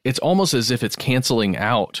way, it's almost as if it's canceling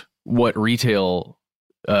out what retail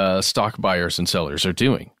stock buyers and sellers are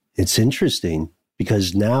doing. It's interesting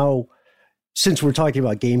because now, since we're talking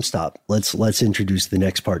about GameStop, let's introduce the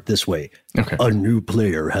next part this way. Okay. A new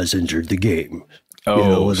player has entered the game.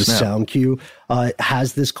 Oh, with a snap. sound cue.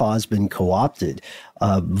 Has this cause been co-opted?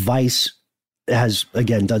 Vice has,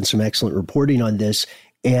 again, done some excellent reporting on this.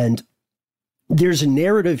 And there's a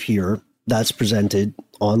narrative here that's presented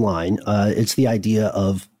online. It's the idea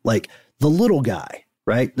of like the little guy,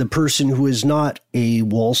 right? The person who is not a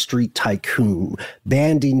Wall Street tycoon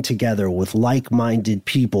banding together with like-minded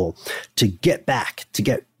people to get back, to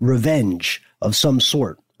get revenge of some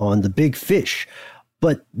sort on the big fish.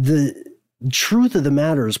 But the truth of the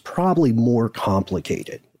matter is probably more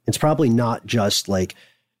complicated. It's probably not just like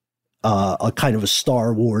a kind of a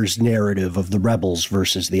Star Wars narrative of the rebels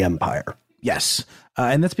versus the Empire. Yes.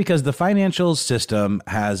 And that's because the financial system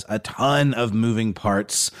has a ton of moving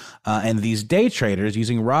parts. And these day traders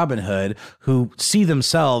using Robinhood, who see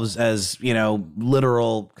themselves as,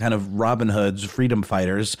 literal kind of Robin Hood's freedom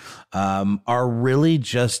fighters, are really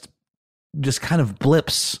just kind of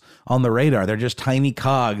blips on the radar. They're just tiny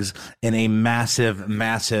cogs in a massive,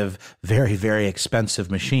 very, very expensive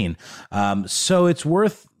machine. So it's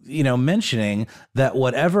worth, mentioning that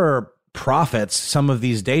whatever profits some of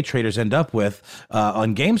these day traders end up with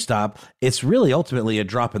on GameStop, it's really ultimately a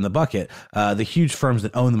drop in the bucket. The huge firms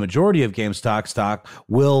that own the majority of GameStop stock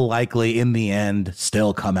will likely in the end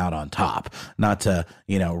still come out on top. Not to,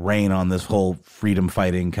 rain on this whole freedom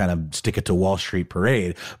fighting kind of stick it to Wall Street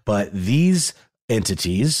parade, but these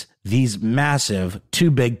entities, these massive,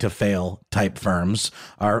 too big to fail type firms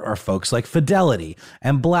are folks like Fidelity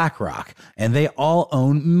and BlackRock, and they all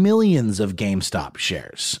own millions of GameStop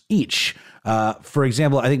shares each. For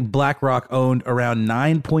example, I think BlackRock owned around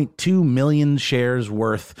 9.2 million shares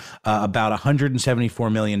worth about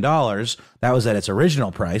 $174 million. That was at its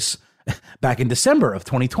original price back in December of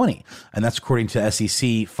 2020. And that's according to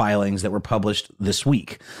SEC filings that were published this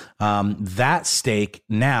week. That stake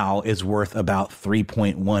now is worth about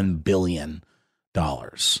 $3.1 billion.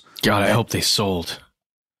 God, I hope they sold.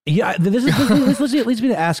 Yeah, this leads me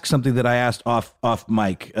to ask something that I asked off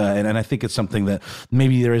mic, and I think it's something that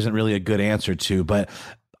maybe there isn't really a good answer to, but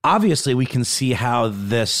obviously we can see how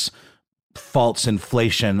this false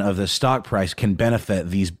inflation of the stock price can benefit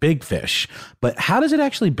these big fish, but how does it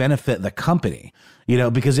actually benefit the company?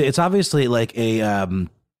 Because it's obviously like an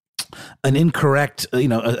incorrect,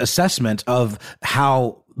 assessment of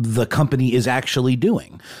how the company is actually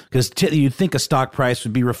doing, because you'd think a stock price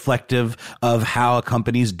would be reflective of how a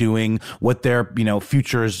company's doing, what their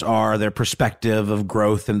futures are, their perspective of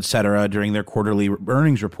growth, et cetera, during their quarterly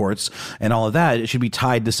earnings reports and all of that. It should be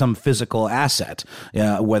tied to some physical asset,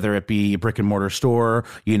 whether it be a brick and mortar store,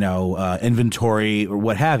 inventory or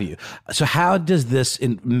what have you. So how does this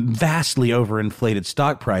vastly overinflated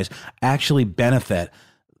stock price actually benefit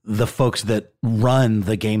the folks that run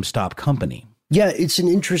the GameStop company? Yeah, it's an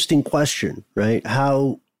interesting question, right?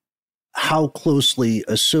 How closely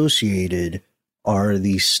associated are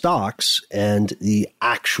these stocks and the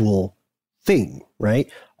actual thing, right?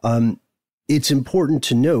 It's important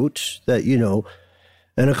to note that,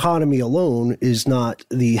 an economy alone is not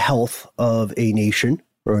the health of a nation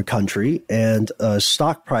or a country, and a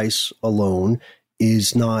stock price alone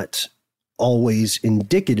is not always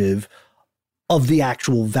indicative of the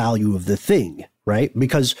actual value of the thing, right?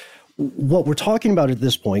 Because what we're talking about at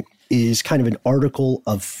this point is kind of an article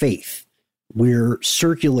of faith. We're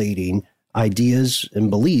circulating ideas and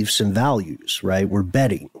beliefs and values, right? We're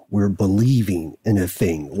betting, we're believing in a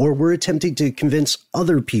thing, or we're attempting to convince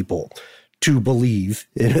other people to believe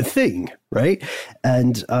in a thing, right?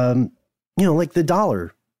 And, like the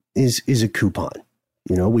dollar is a coupon.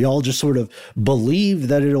 We all just sort of believe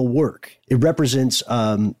that it'll work. It represents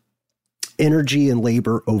energy and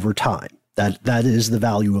labor over time. That is the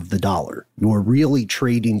value of the dollar. You're really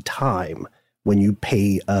trading time when you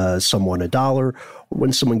pay someone $1 or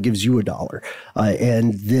when someone gives you $1.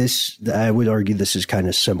 And this, I would argue, this is kind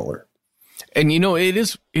of similar. And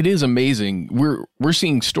it is amazing. We're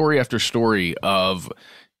seeing story after story of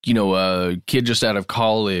a kid just out of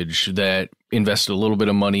college that invested a little bit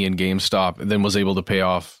of money in GameStop and then was able to pay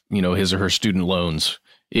off his or her student loans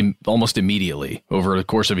almost immediately over the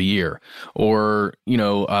course of a year, or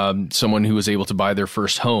someone who was able to buy their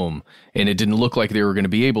first home and it didn't look like they were going to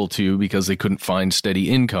be able to because they couldn't find steady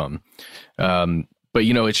income. But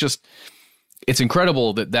it's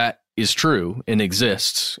incredible that is true and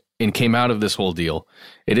exists and came out of this whole deal.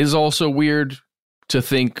 It is also weird to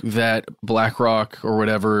think that BlackRock or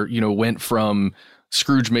whatever went from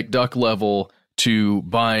Scrooge McDuck level to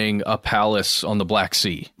buying a palace on the Black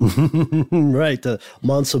Sea. Right, the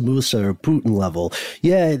Mansa Musa or Putin level.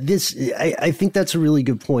 Yeah, I think that's a really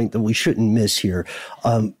good point that we shouldn't miss here.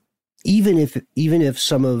 Even if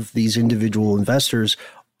some of these individual investors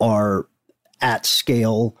are at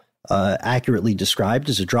scale accurately described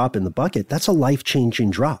as a drop in the bucket, that's a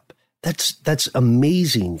life-changing drop. That's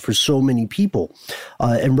amazing for so many people.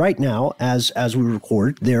 And right now, as we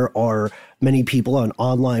record, there are many people on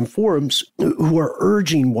online forums who are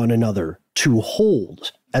urging one another to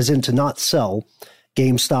hold, as in to not sell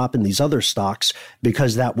GameStop and these other stocks,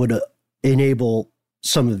 because that would enable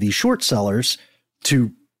some of these short sellers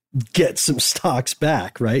to get some stocks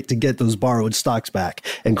back, right? To get those borrowed stocks back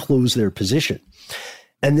and close their position.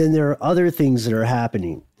 And then there are other things that are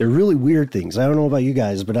happening. They're really weird things. I don't know about you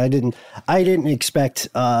guys, but I didn't expect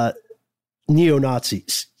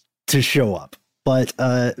neo-Nazis to show up. But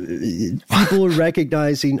people are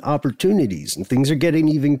recognizing opportunities and things are getting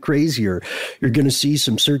even crazier. You're going to see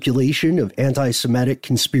some circulation of anti-Semitic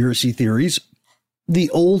conspiracy theories, the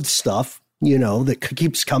old stuff, that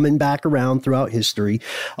keeps coming back around throughout history.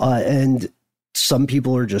 And some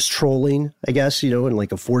people are just trolling, I guess, in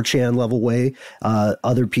like a 4chan level way.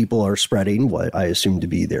 Other people are spreading what I assume to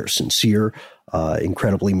be their sincere,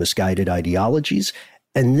 incredibly misguided ideologies.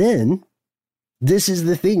 And then this is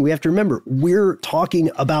the thing. We have to remember, we're talking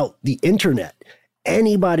about the internet.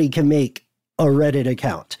 Anybody can make a Reddit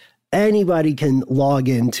account. Anybody can log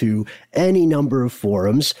into any number of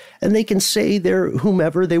forums, and they can say they're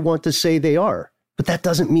whomever they want to say they are. But that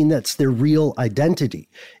doesn't mean that's their real identity.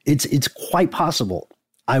 It's quite possible,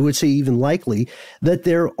 I would say even likely, that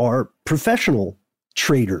there are professional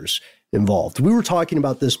traders involved. We were talking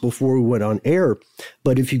about this before we went on air,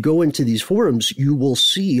 but if you go into these forums, you will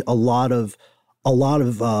see a lot of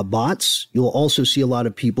bots. You'll also see a lot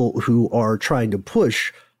of people who are trying to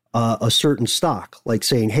push a certain stock, like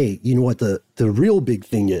saying, hey, you know what the real big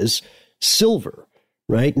thing is? Silver,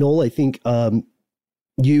 right? Noel, I think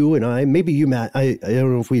you and I, maybe you, Matt, I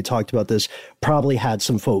don't know if we had talked about this, probably had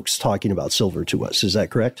some folks talking about silver to us. Is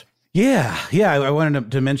that correct? Yeah. I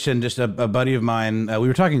wanted to mention just a buddy of mine. We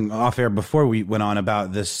were talking off air before we went on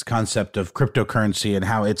about this concept of cryptocurrency and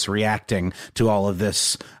how it's reacting to all of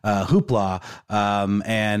this hoopla.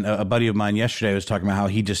 And a buddy of mine yesterday was talking about how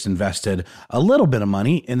he just invested a little bit of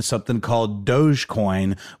money in something called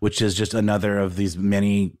Dogecoin, which is just another of these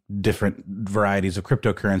many different varieties of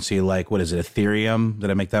cryptocurrency. Like, what is it? Ethereum? Did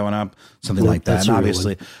I make that one up? Something like that.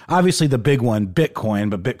 And obviously the big one, Bitcoin,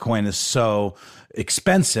 but Bitcoin is so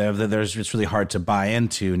expensive that it's really hard to buy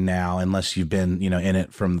into now unless you've been, in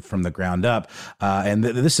it from the ground up. And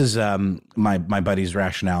this is my buddy's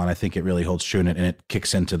rationale, and I think it really holds true, and it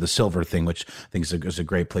kicks into the silver thing, which I think is a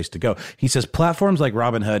great place to go. He says platforms like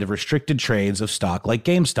Robinhood have restricted trades of stock like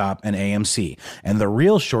GameStop and AMC, and the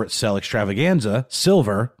real short sell extravaganza,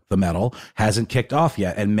 silver, the metal, hasn't kicked off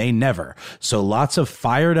yet and may never. So lots of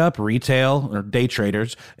fired up retail or day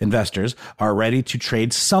traders, investors, are ready to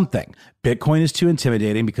trade something. Bitcoin is too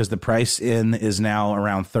intimidating because the price in is now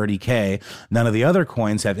around 30K. None of the other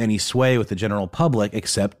coins have any sway with the general public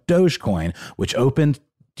except Dogecoin, which opened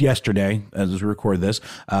yesterday, as we record this,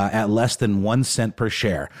 at less than 1 cent per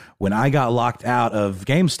share. When I got locked out of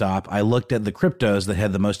GameStop, I looked at the cryptos that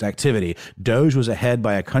had the most activity. Doge was ahead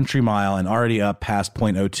by a country mile and already up past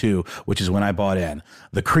 0.02, which is when I bought in.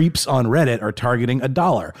 The creeps on Reddit are targeting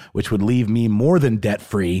 $1, which would leave me more than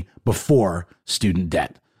debt-free before student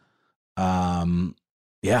debt.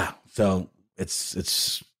 So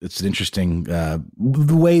it's an interesting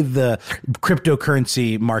the way the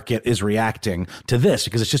cryptocurrency market is reacting to this,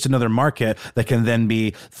 because it's just another market that can then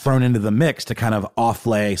be thrown into the mix to kind of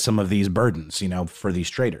offlay some of these burdens, for these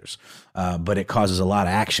traders. But it causes a lot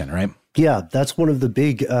of action, right? Yeah, that's one of the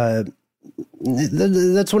big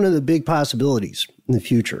possibilities in the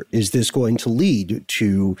future. Is this going to lead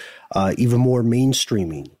to even more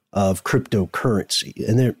mainstreaming of cryptocurrency?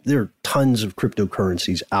 And there are tons of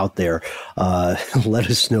cryptocurrencies out there. Let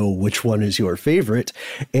us know which one is your favorite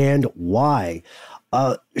and why.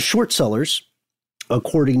 Short sellers,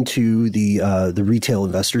 according to the retail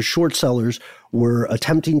investors, short sellers were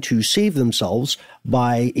attempting to save themselves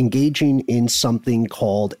by engaging in something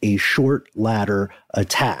called a short ladder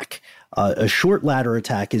attack. A short ladder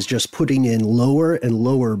attack is just putting in lower and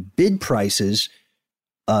lower bid prices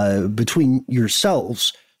between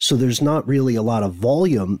yourselves. So there's not really a lot of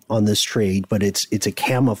volume on this trade, but it's a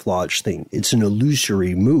camouflage thing. It's an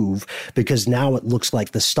illusory move because now it looks like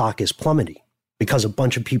the stock is plummeting because a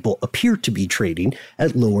bunch of people appear to be trading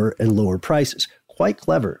at lower and lower prices. Quite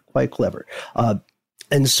clever.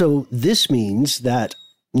 And so this means that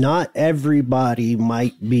not everybody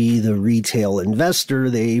might be the retail investor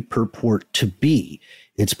they purport to be.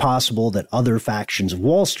 It's possible that other factions of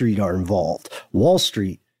Wall Street are involved. Wall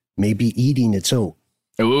Street may be eating its own.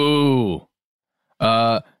 Ooh.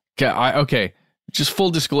 Okay. Just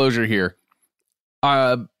full disclosure here.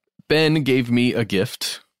 Ben gave me a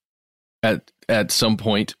gift at some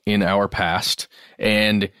point in our past,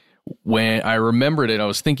 and when I remembered it, I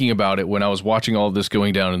was thinking about it when I was watching all of this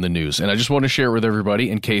going down in the news, and I just want to share it with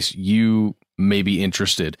everybody in case you may be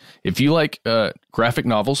interested. If you like graphic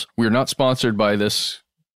novels, we're not sponsored by these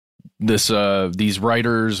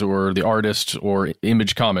writers or the artists or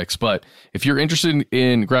Image Comics, but if you're interested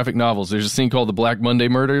in graphic novels, there's this thing called the Black Monday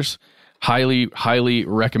Murders. Highly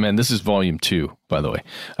recommend. This is volume 2, by the way,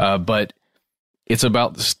 but it's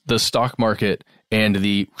about the stock market and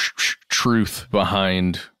the truth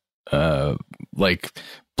behind like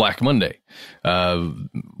Black Monday in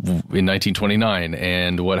 1929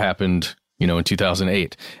 and what happened in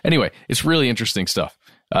 2008. Anyway, it's really interesting stuff.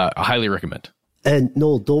 I highly recommend. And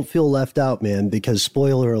Noel, don't feel left out, man, because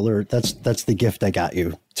spoiler alert, that's the gift I got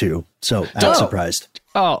you too. So I'm surprised.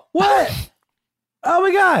 Oh, what? Oh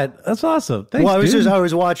my God, that's awesome! Thanks, well, I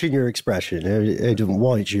was watching your expression. I didn't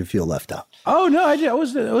want you to feel left out. Oh no, it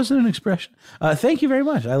wasn't an expression. Thank you very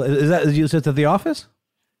much. Is that you said at the office?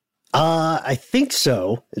 I think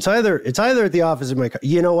so. It's either at the office in my car.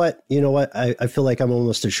 You know what? I feel like I'm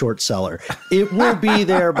almost a short seller. It will be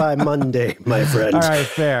there by Monday, my friend. All right,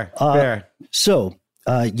 fair. So,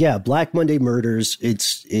 Black Monday Murders.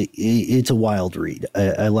 It's a wild read.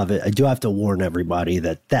 I love it. I do have to warn everybody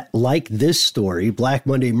that like this story, Black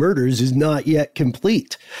Monday Murders is not yet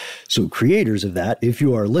complete. So, creators of that, if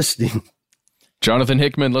you are listening, Jonathan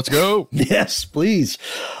Hickman, let's go. Yes, please.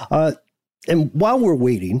 And while we're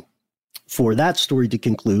waiting for that story to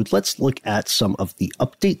conclude, let's look at some of the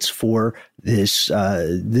updates for this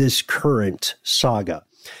current saga.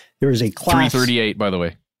 There is a class 338, by the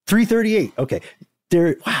way. 338. Okay.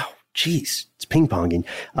 Wow. Geez, it's ping ponging.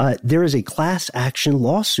 There is a class action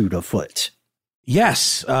lawsuit afoot.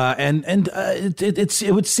 Yes,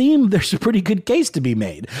 it would seem there's a pretty good case to be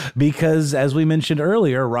made because, as we mentioned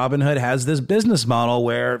earlier, Robinhood has this business model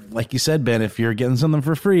where, like you said, Ben, if you're getting something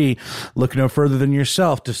for free, look no further than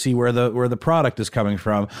yourself to see where the product is coming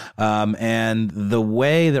from. And the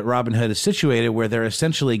way that Robinhood is situated, where they're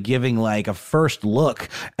essentially giving like a first look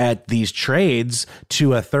at these trades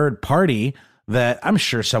to a third party that I'm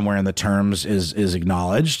sure somewhere in the terms is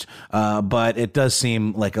acknowledged, but it does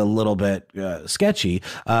seem like a little bit sketchy.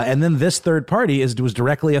 And then this third party was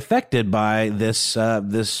directly affected by this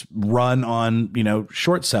run on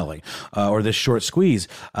short selling or this short squeeze.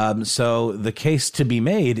 So the case to be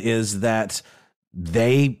made is that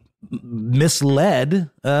they misled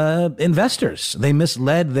investors. They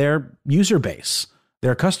misled their user base,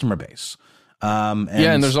 their customer base.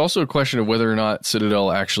 And there's also a question of whether or not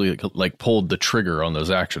Citadel actually like pulled the trigger on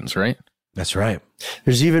those actions, right? That's right.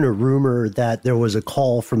 There's even a rumor that there was a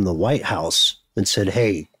call from the White House that said,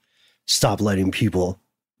 hey, stop letting people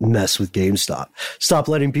mess with GameStop. Stop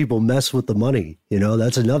letting people mess with the money.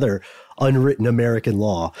 That's another unwritten American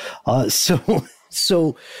law.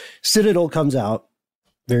 So Citadel comes out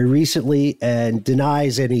very recently and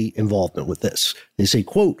denies any involvement with this. They say,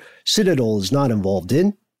 quote, Citadel is not involved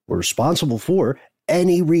in or responsible for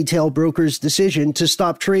any retail broker's decision to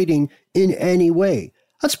stop trading in any way.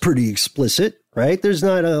 That's pretty explicit, right? There's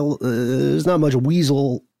not much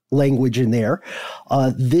weasel language in there.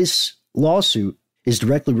 This lawsuit is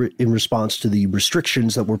directly in response to the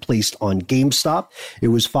restrictions that were placed on GameStop. It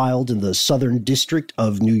was filed in the Southern District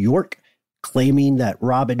of New York, claiming that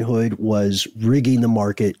Robinhood was rigging the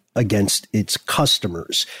market against its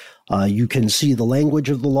customers. You can see the language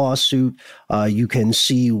of the lawsuit. You can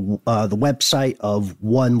see the website of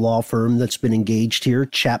one law firm that's been engaged here,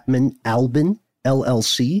 Chapman Albin,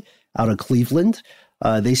 LLC, out of Cleveland.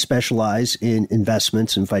 They specialize in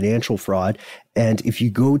investments and financial fraud. And if you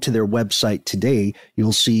go to their website today,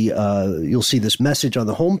 you'll see this message on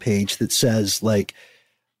the homepage that says, like,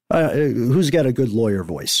 who's got a good lawyer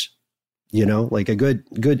voice? Like a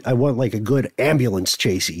good, I want like a good ambulance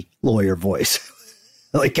chasey lawyer voice.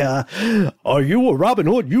 Like, are you a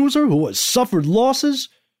Robinhood user who has suffered losses?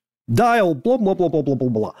 Dial blah, blah, blah, blah, blah, blah,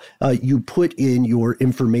 blah. You put in your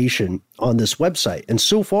information on this website. And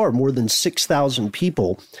so far, more than 6,000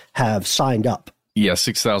 people have signed up. Yeah,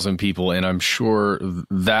 6,000 people. And I'm sure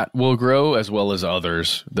that will grow as well as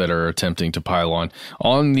others that are attempting to pile on.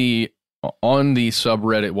 On the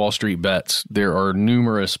subreddit Wall Street Bets, there are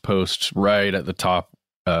numerous posts right at the top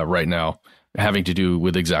right now having to do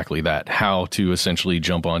with exactly that, how to essentially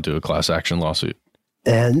jump onto a class action lawsuit.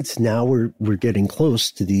 And now we're getting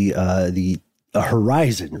close to the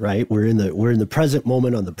horizon, right? We're in the present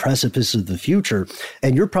moment on the precipice of the future.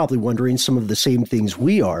 And you're probably wondering some of the same things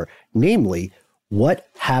we are, namely, what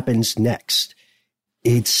happens next?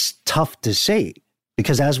 It's tough to say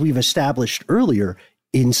because, as we've established earlier,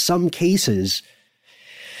 in some cases,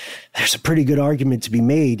 there's a pretty good argument to be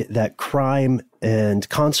made that crime and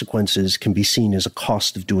consequences can be seen as a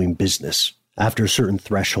cost of doing business after a certain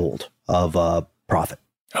threshold of profit.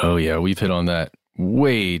 Oh, yeah. We've hit on that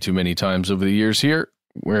way too many times over the years here,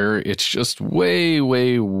 where it's just way,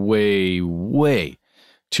 way, way, way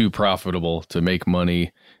too profitable to make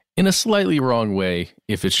money in a slightly wrong way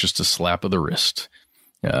if it's just a slap of the wrist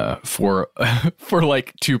for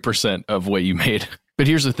like 2% of what you made. But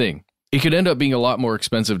here's the thing. It could end up being a lot more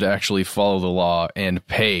expensive to actually follow the law and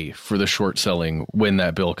pay for the short selling when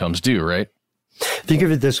that bill comes due, right? Think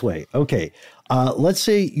of it this way. Okay, let's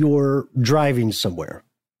say you're driving somewhere.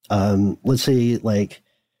 Let's say like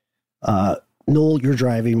Noel, you're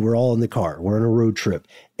driving. We're all in the car. We're on a road trip.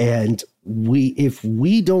 And if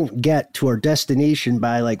we don't get to our destination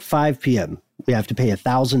by like 5 p.m., we have to pay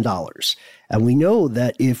 $1,000. And we know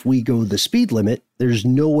that if we go the speed limit, there's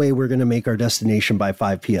no way we're going to make our destination by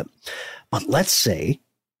 5 p.m. But let's say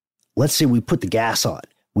we put the gas on,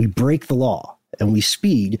 we break the law, and we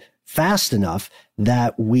speed fast enough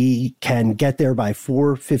that we can get there by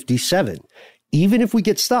 4:57. Even if we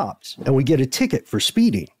get stopped and we get a ticket for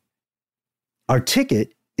speeding, our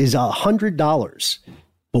ticket is $100,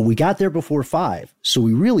 but we got there before 5, so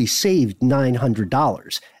we really saved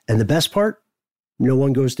 $900. And the best part, no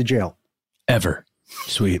one goes to jail. Ever.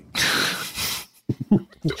 Sweet.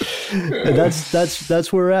 And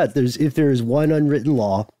that's where we're at. If there is one unwritten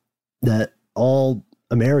law that all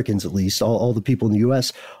Americans, at least, all the people in the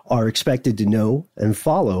U.S. are expected to know and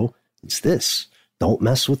follow, it's this: don't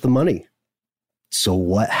mess with the money. So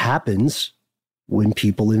what happens when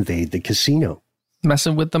people invade the casino?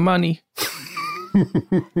 Messing with the money.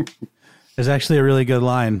 There's actually a really good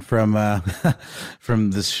line from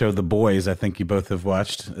this show, The Boys. I think you both have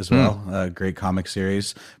watched as well. A great comic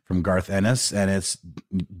series from Garth Ennis, and it's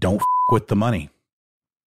 "Don't f*** with the money.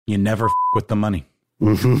 You never f*** with the money."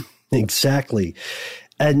 Mm-hmm. Exactly.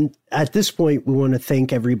 And at this point, we want to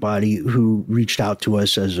thank everybody who reached out to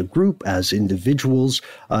us as a group, as individuals.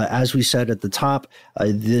 As we said at the top,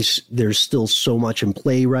 there's still so much in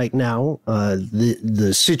play right now.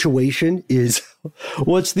 The situation is,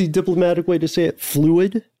 what's the diplomatic way to say it?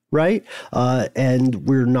 Fluid, right? And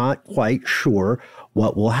we're not quite sure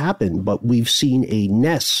what will happen, but we've seen a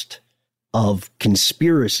nest of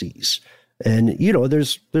conspiracies. And, you know,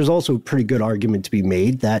 there's also a pretty good argument to be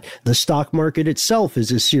made that the stock market itself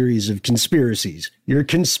is a series of conspiracies. You're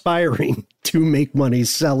conspiring to make money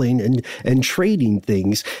selling and trading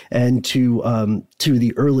things. And to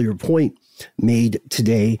the earlier point made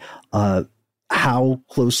today, how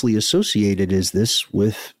closely associated is this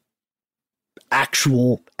with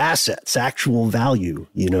actual assets, actual value,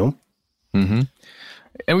 you know? Mm-hmm.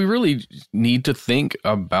 And we really need to think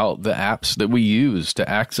about the apps that we use to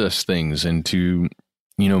access things and to,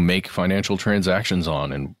 you know, make financial transactions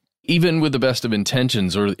on. And even with the best of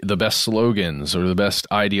intentions or the best slogans or the best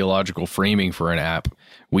ideological framing for an app,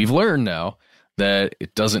 we've learned now that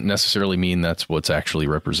it doesn't necessarily mean that's what's actually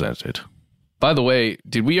represented. By the way,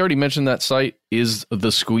 did we already mention that site is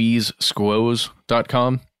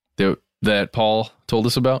thesqueezesquoze.com that Paul told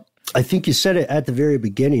us about? I think you said it at the very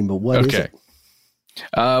beginning, but what is it?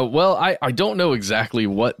 Well, I don't know exactly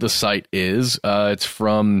what the site is. It's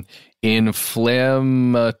from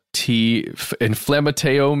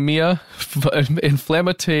Inflammateomnia.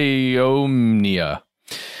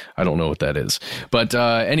 I don't know what that is. But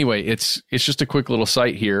anyway, it's just a quick little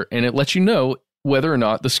site here, and it lets you know whether or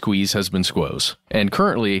not the squeeze has been squoze. And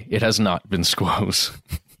currently, it has not been squoze.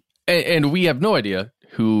 and we have no idea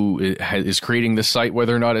who is creating this site,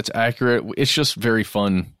 whether or not it's accurate. It's just very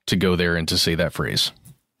fun to go there and to say that phrase.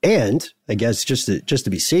 And I guess just to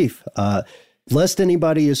be safe, lest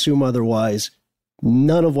anybody assume otherwise,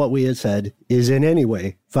 none of what we have said is in any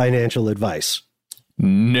way financial advice.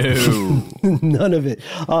 No. None of it.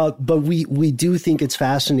 But we do think it's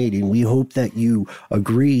fascinating. We hope that you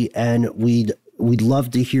agree, and we'd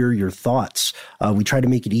love to hear your thoughts. We try to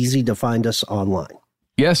make it easy to find us online.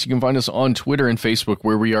 Yes, you can find us on Twitter and Facebook,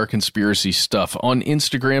 where we are Conspiracy Stuff. On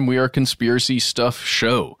Instagram, we are Conspiracy Stuff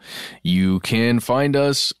Show. You can find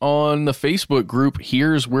us on the Facebook group,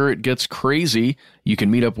 Here's Where It Gets Crazy. You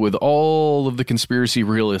can meet up with all of the conspiracy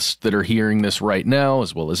realists that are hearing this right now,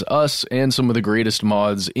 as well as us and some of the greatest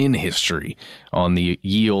mods in history on the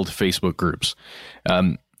Yield Facebook groups.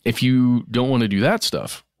 If you don't want to do that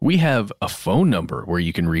stuff, we have a phone number where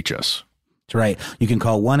you can reach us. Right. You can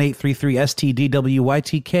call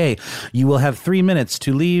 1-833-STDWYTK. You will have 3 minutes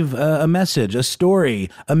to leave a message, a story,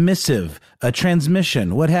 a missive, a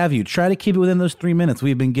transmission, what have you. Try to keep it within those 3 minutes.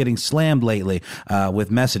 We've been getting slammed lately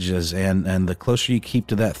with messages, and the closer you keep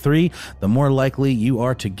to that 3, the more likely you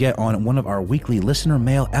are to get on one of our weekly listener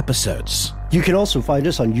mail episodes. You can also find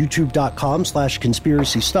us on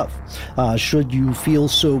youtube.com/conspiracy stuff. Should you feel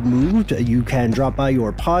so moved, you can drop by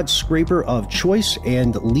your pod scraper of choice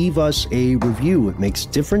and leave us a review. It makes a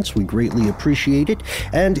difference. We greatly appreciate it.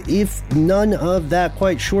 And if none of that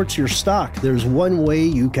quite shorts your stock, there's one way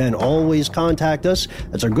you can always contact us.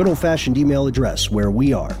 That's our good old-fashioned email address, where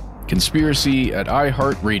we are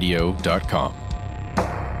conspiracy@iheartradio.com.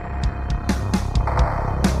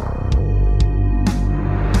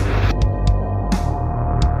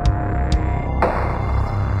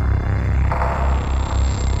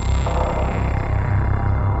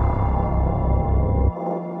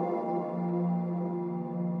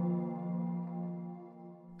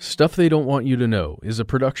 Stuff They Don't Want You to Know is a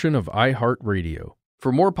production of iHeartRadio.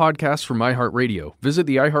 For more podcasts from iHeartRadio, visit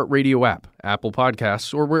the iHeartRadio app, Apple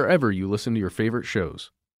Podcasts, or wherever you listen to your favorite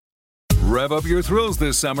shows. Rev up your thrills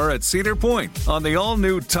this summer at Cedar Point on the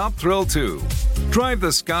all-new Top Thrill 2. Drive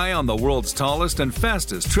the sky on the world's tallest and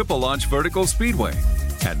fastest triple-launch vertical speedway.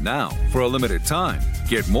 And now, for a limited time,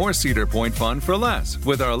 get more Cedar Point fun for less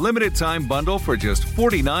with our limited time bundle for just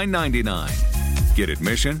 $49.99. Get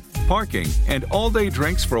admission, parking, and all-day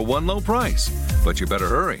drinks for one low price. But you better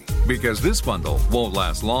hurry, because this bundle won't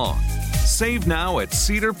last long. Save now at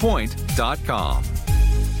cedarpoint.com.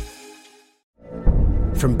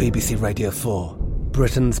 From BBC Radio 4,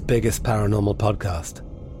 Britain's biggest paranormal podcast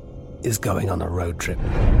is going on a road trip.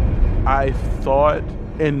 I thought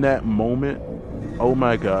in that moment, oh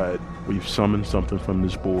my God, we've summoned something from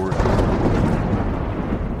this board.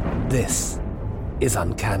 This is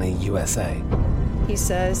Uncanny USA. He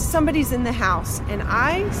says, somebody's in the house, and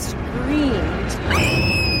I screamed.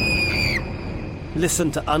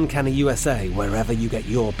 Listen to Uncanny USA wherever you get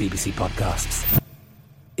your BBC podcasts,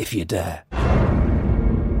 if you dare.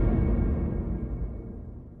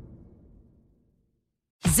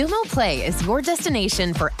 Xumo Play is your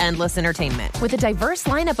destination for endless entertainment. With a diverse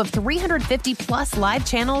lineup of 350-plus live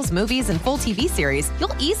channels, movies, and full TV series,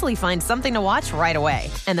 you'll easily find something to watch right away.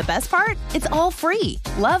 And the best part? It's all free.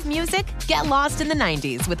 Love music? Get lost in the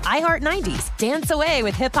 90s with iHeart 90s, dance away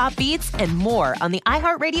with hip-hop beats, and more on the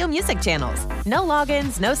iHeartRadio music channels. No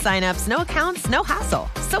logins, no signups, no accounts, no hassle.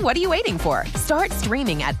 So what are you waiting for? Start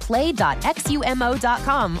streaming at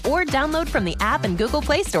play.xumo.com or download from the app and Google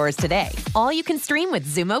Play stores today. All you can stream with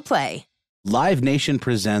Xumo Play. Live Nation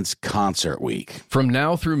presents Concert Week. From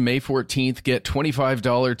now through May 14th, get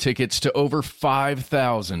 $25 tickets to over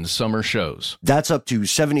 5,000 summer shows. That's up to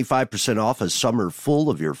 75% off a summer full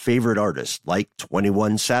of your favorite artists, like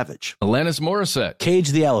 21 Savage, Alanis Morissette, Cage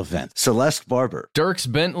the Elephant, Celeste Barber,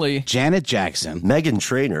 Dierks Bentley, Janet Jackson, Meghan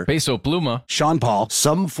Trainor, Peso Pluma, Sean Paul,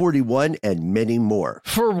 Sum 41, and many more.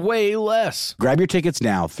 For way less. Grab your tickets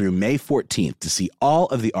now through May 14th to see all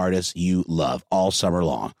of the artists you love all summer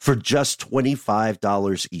long for just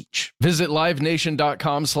 $25 each. Visit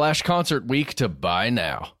livenation.com/concert week to buy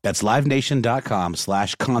now. That's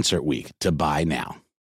livenation.com/concert week to buy now.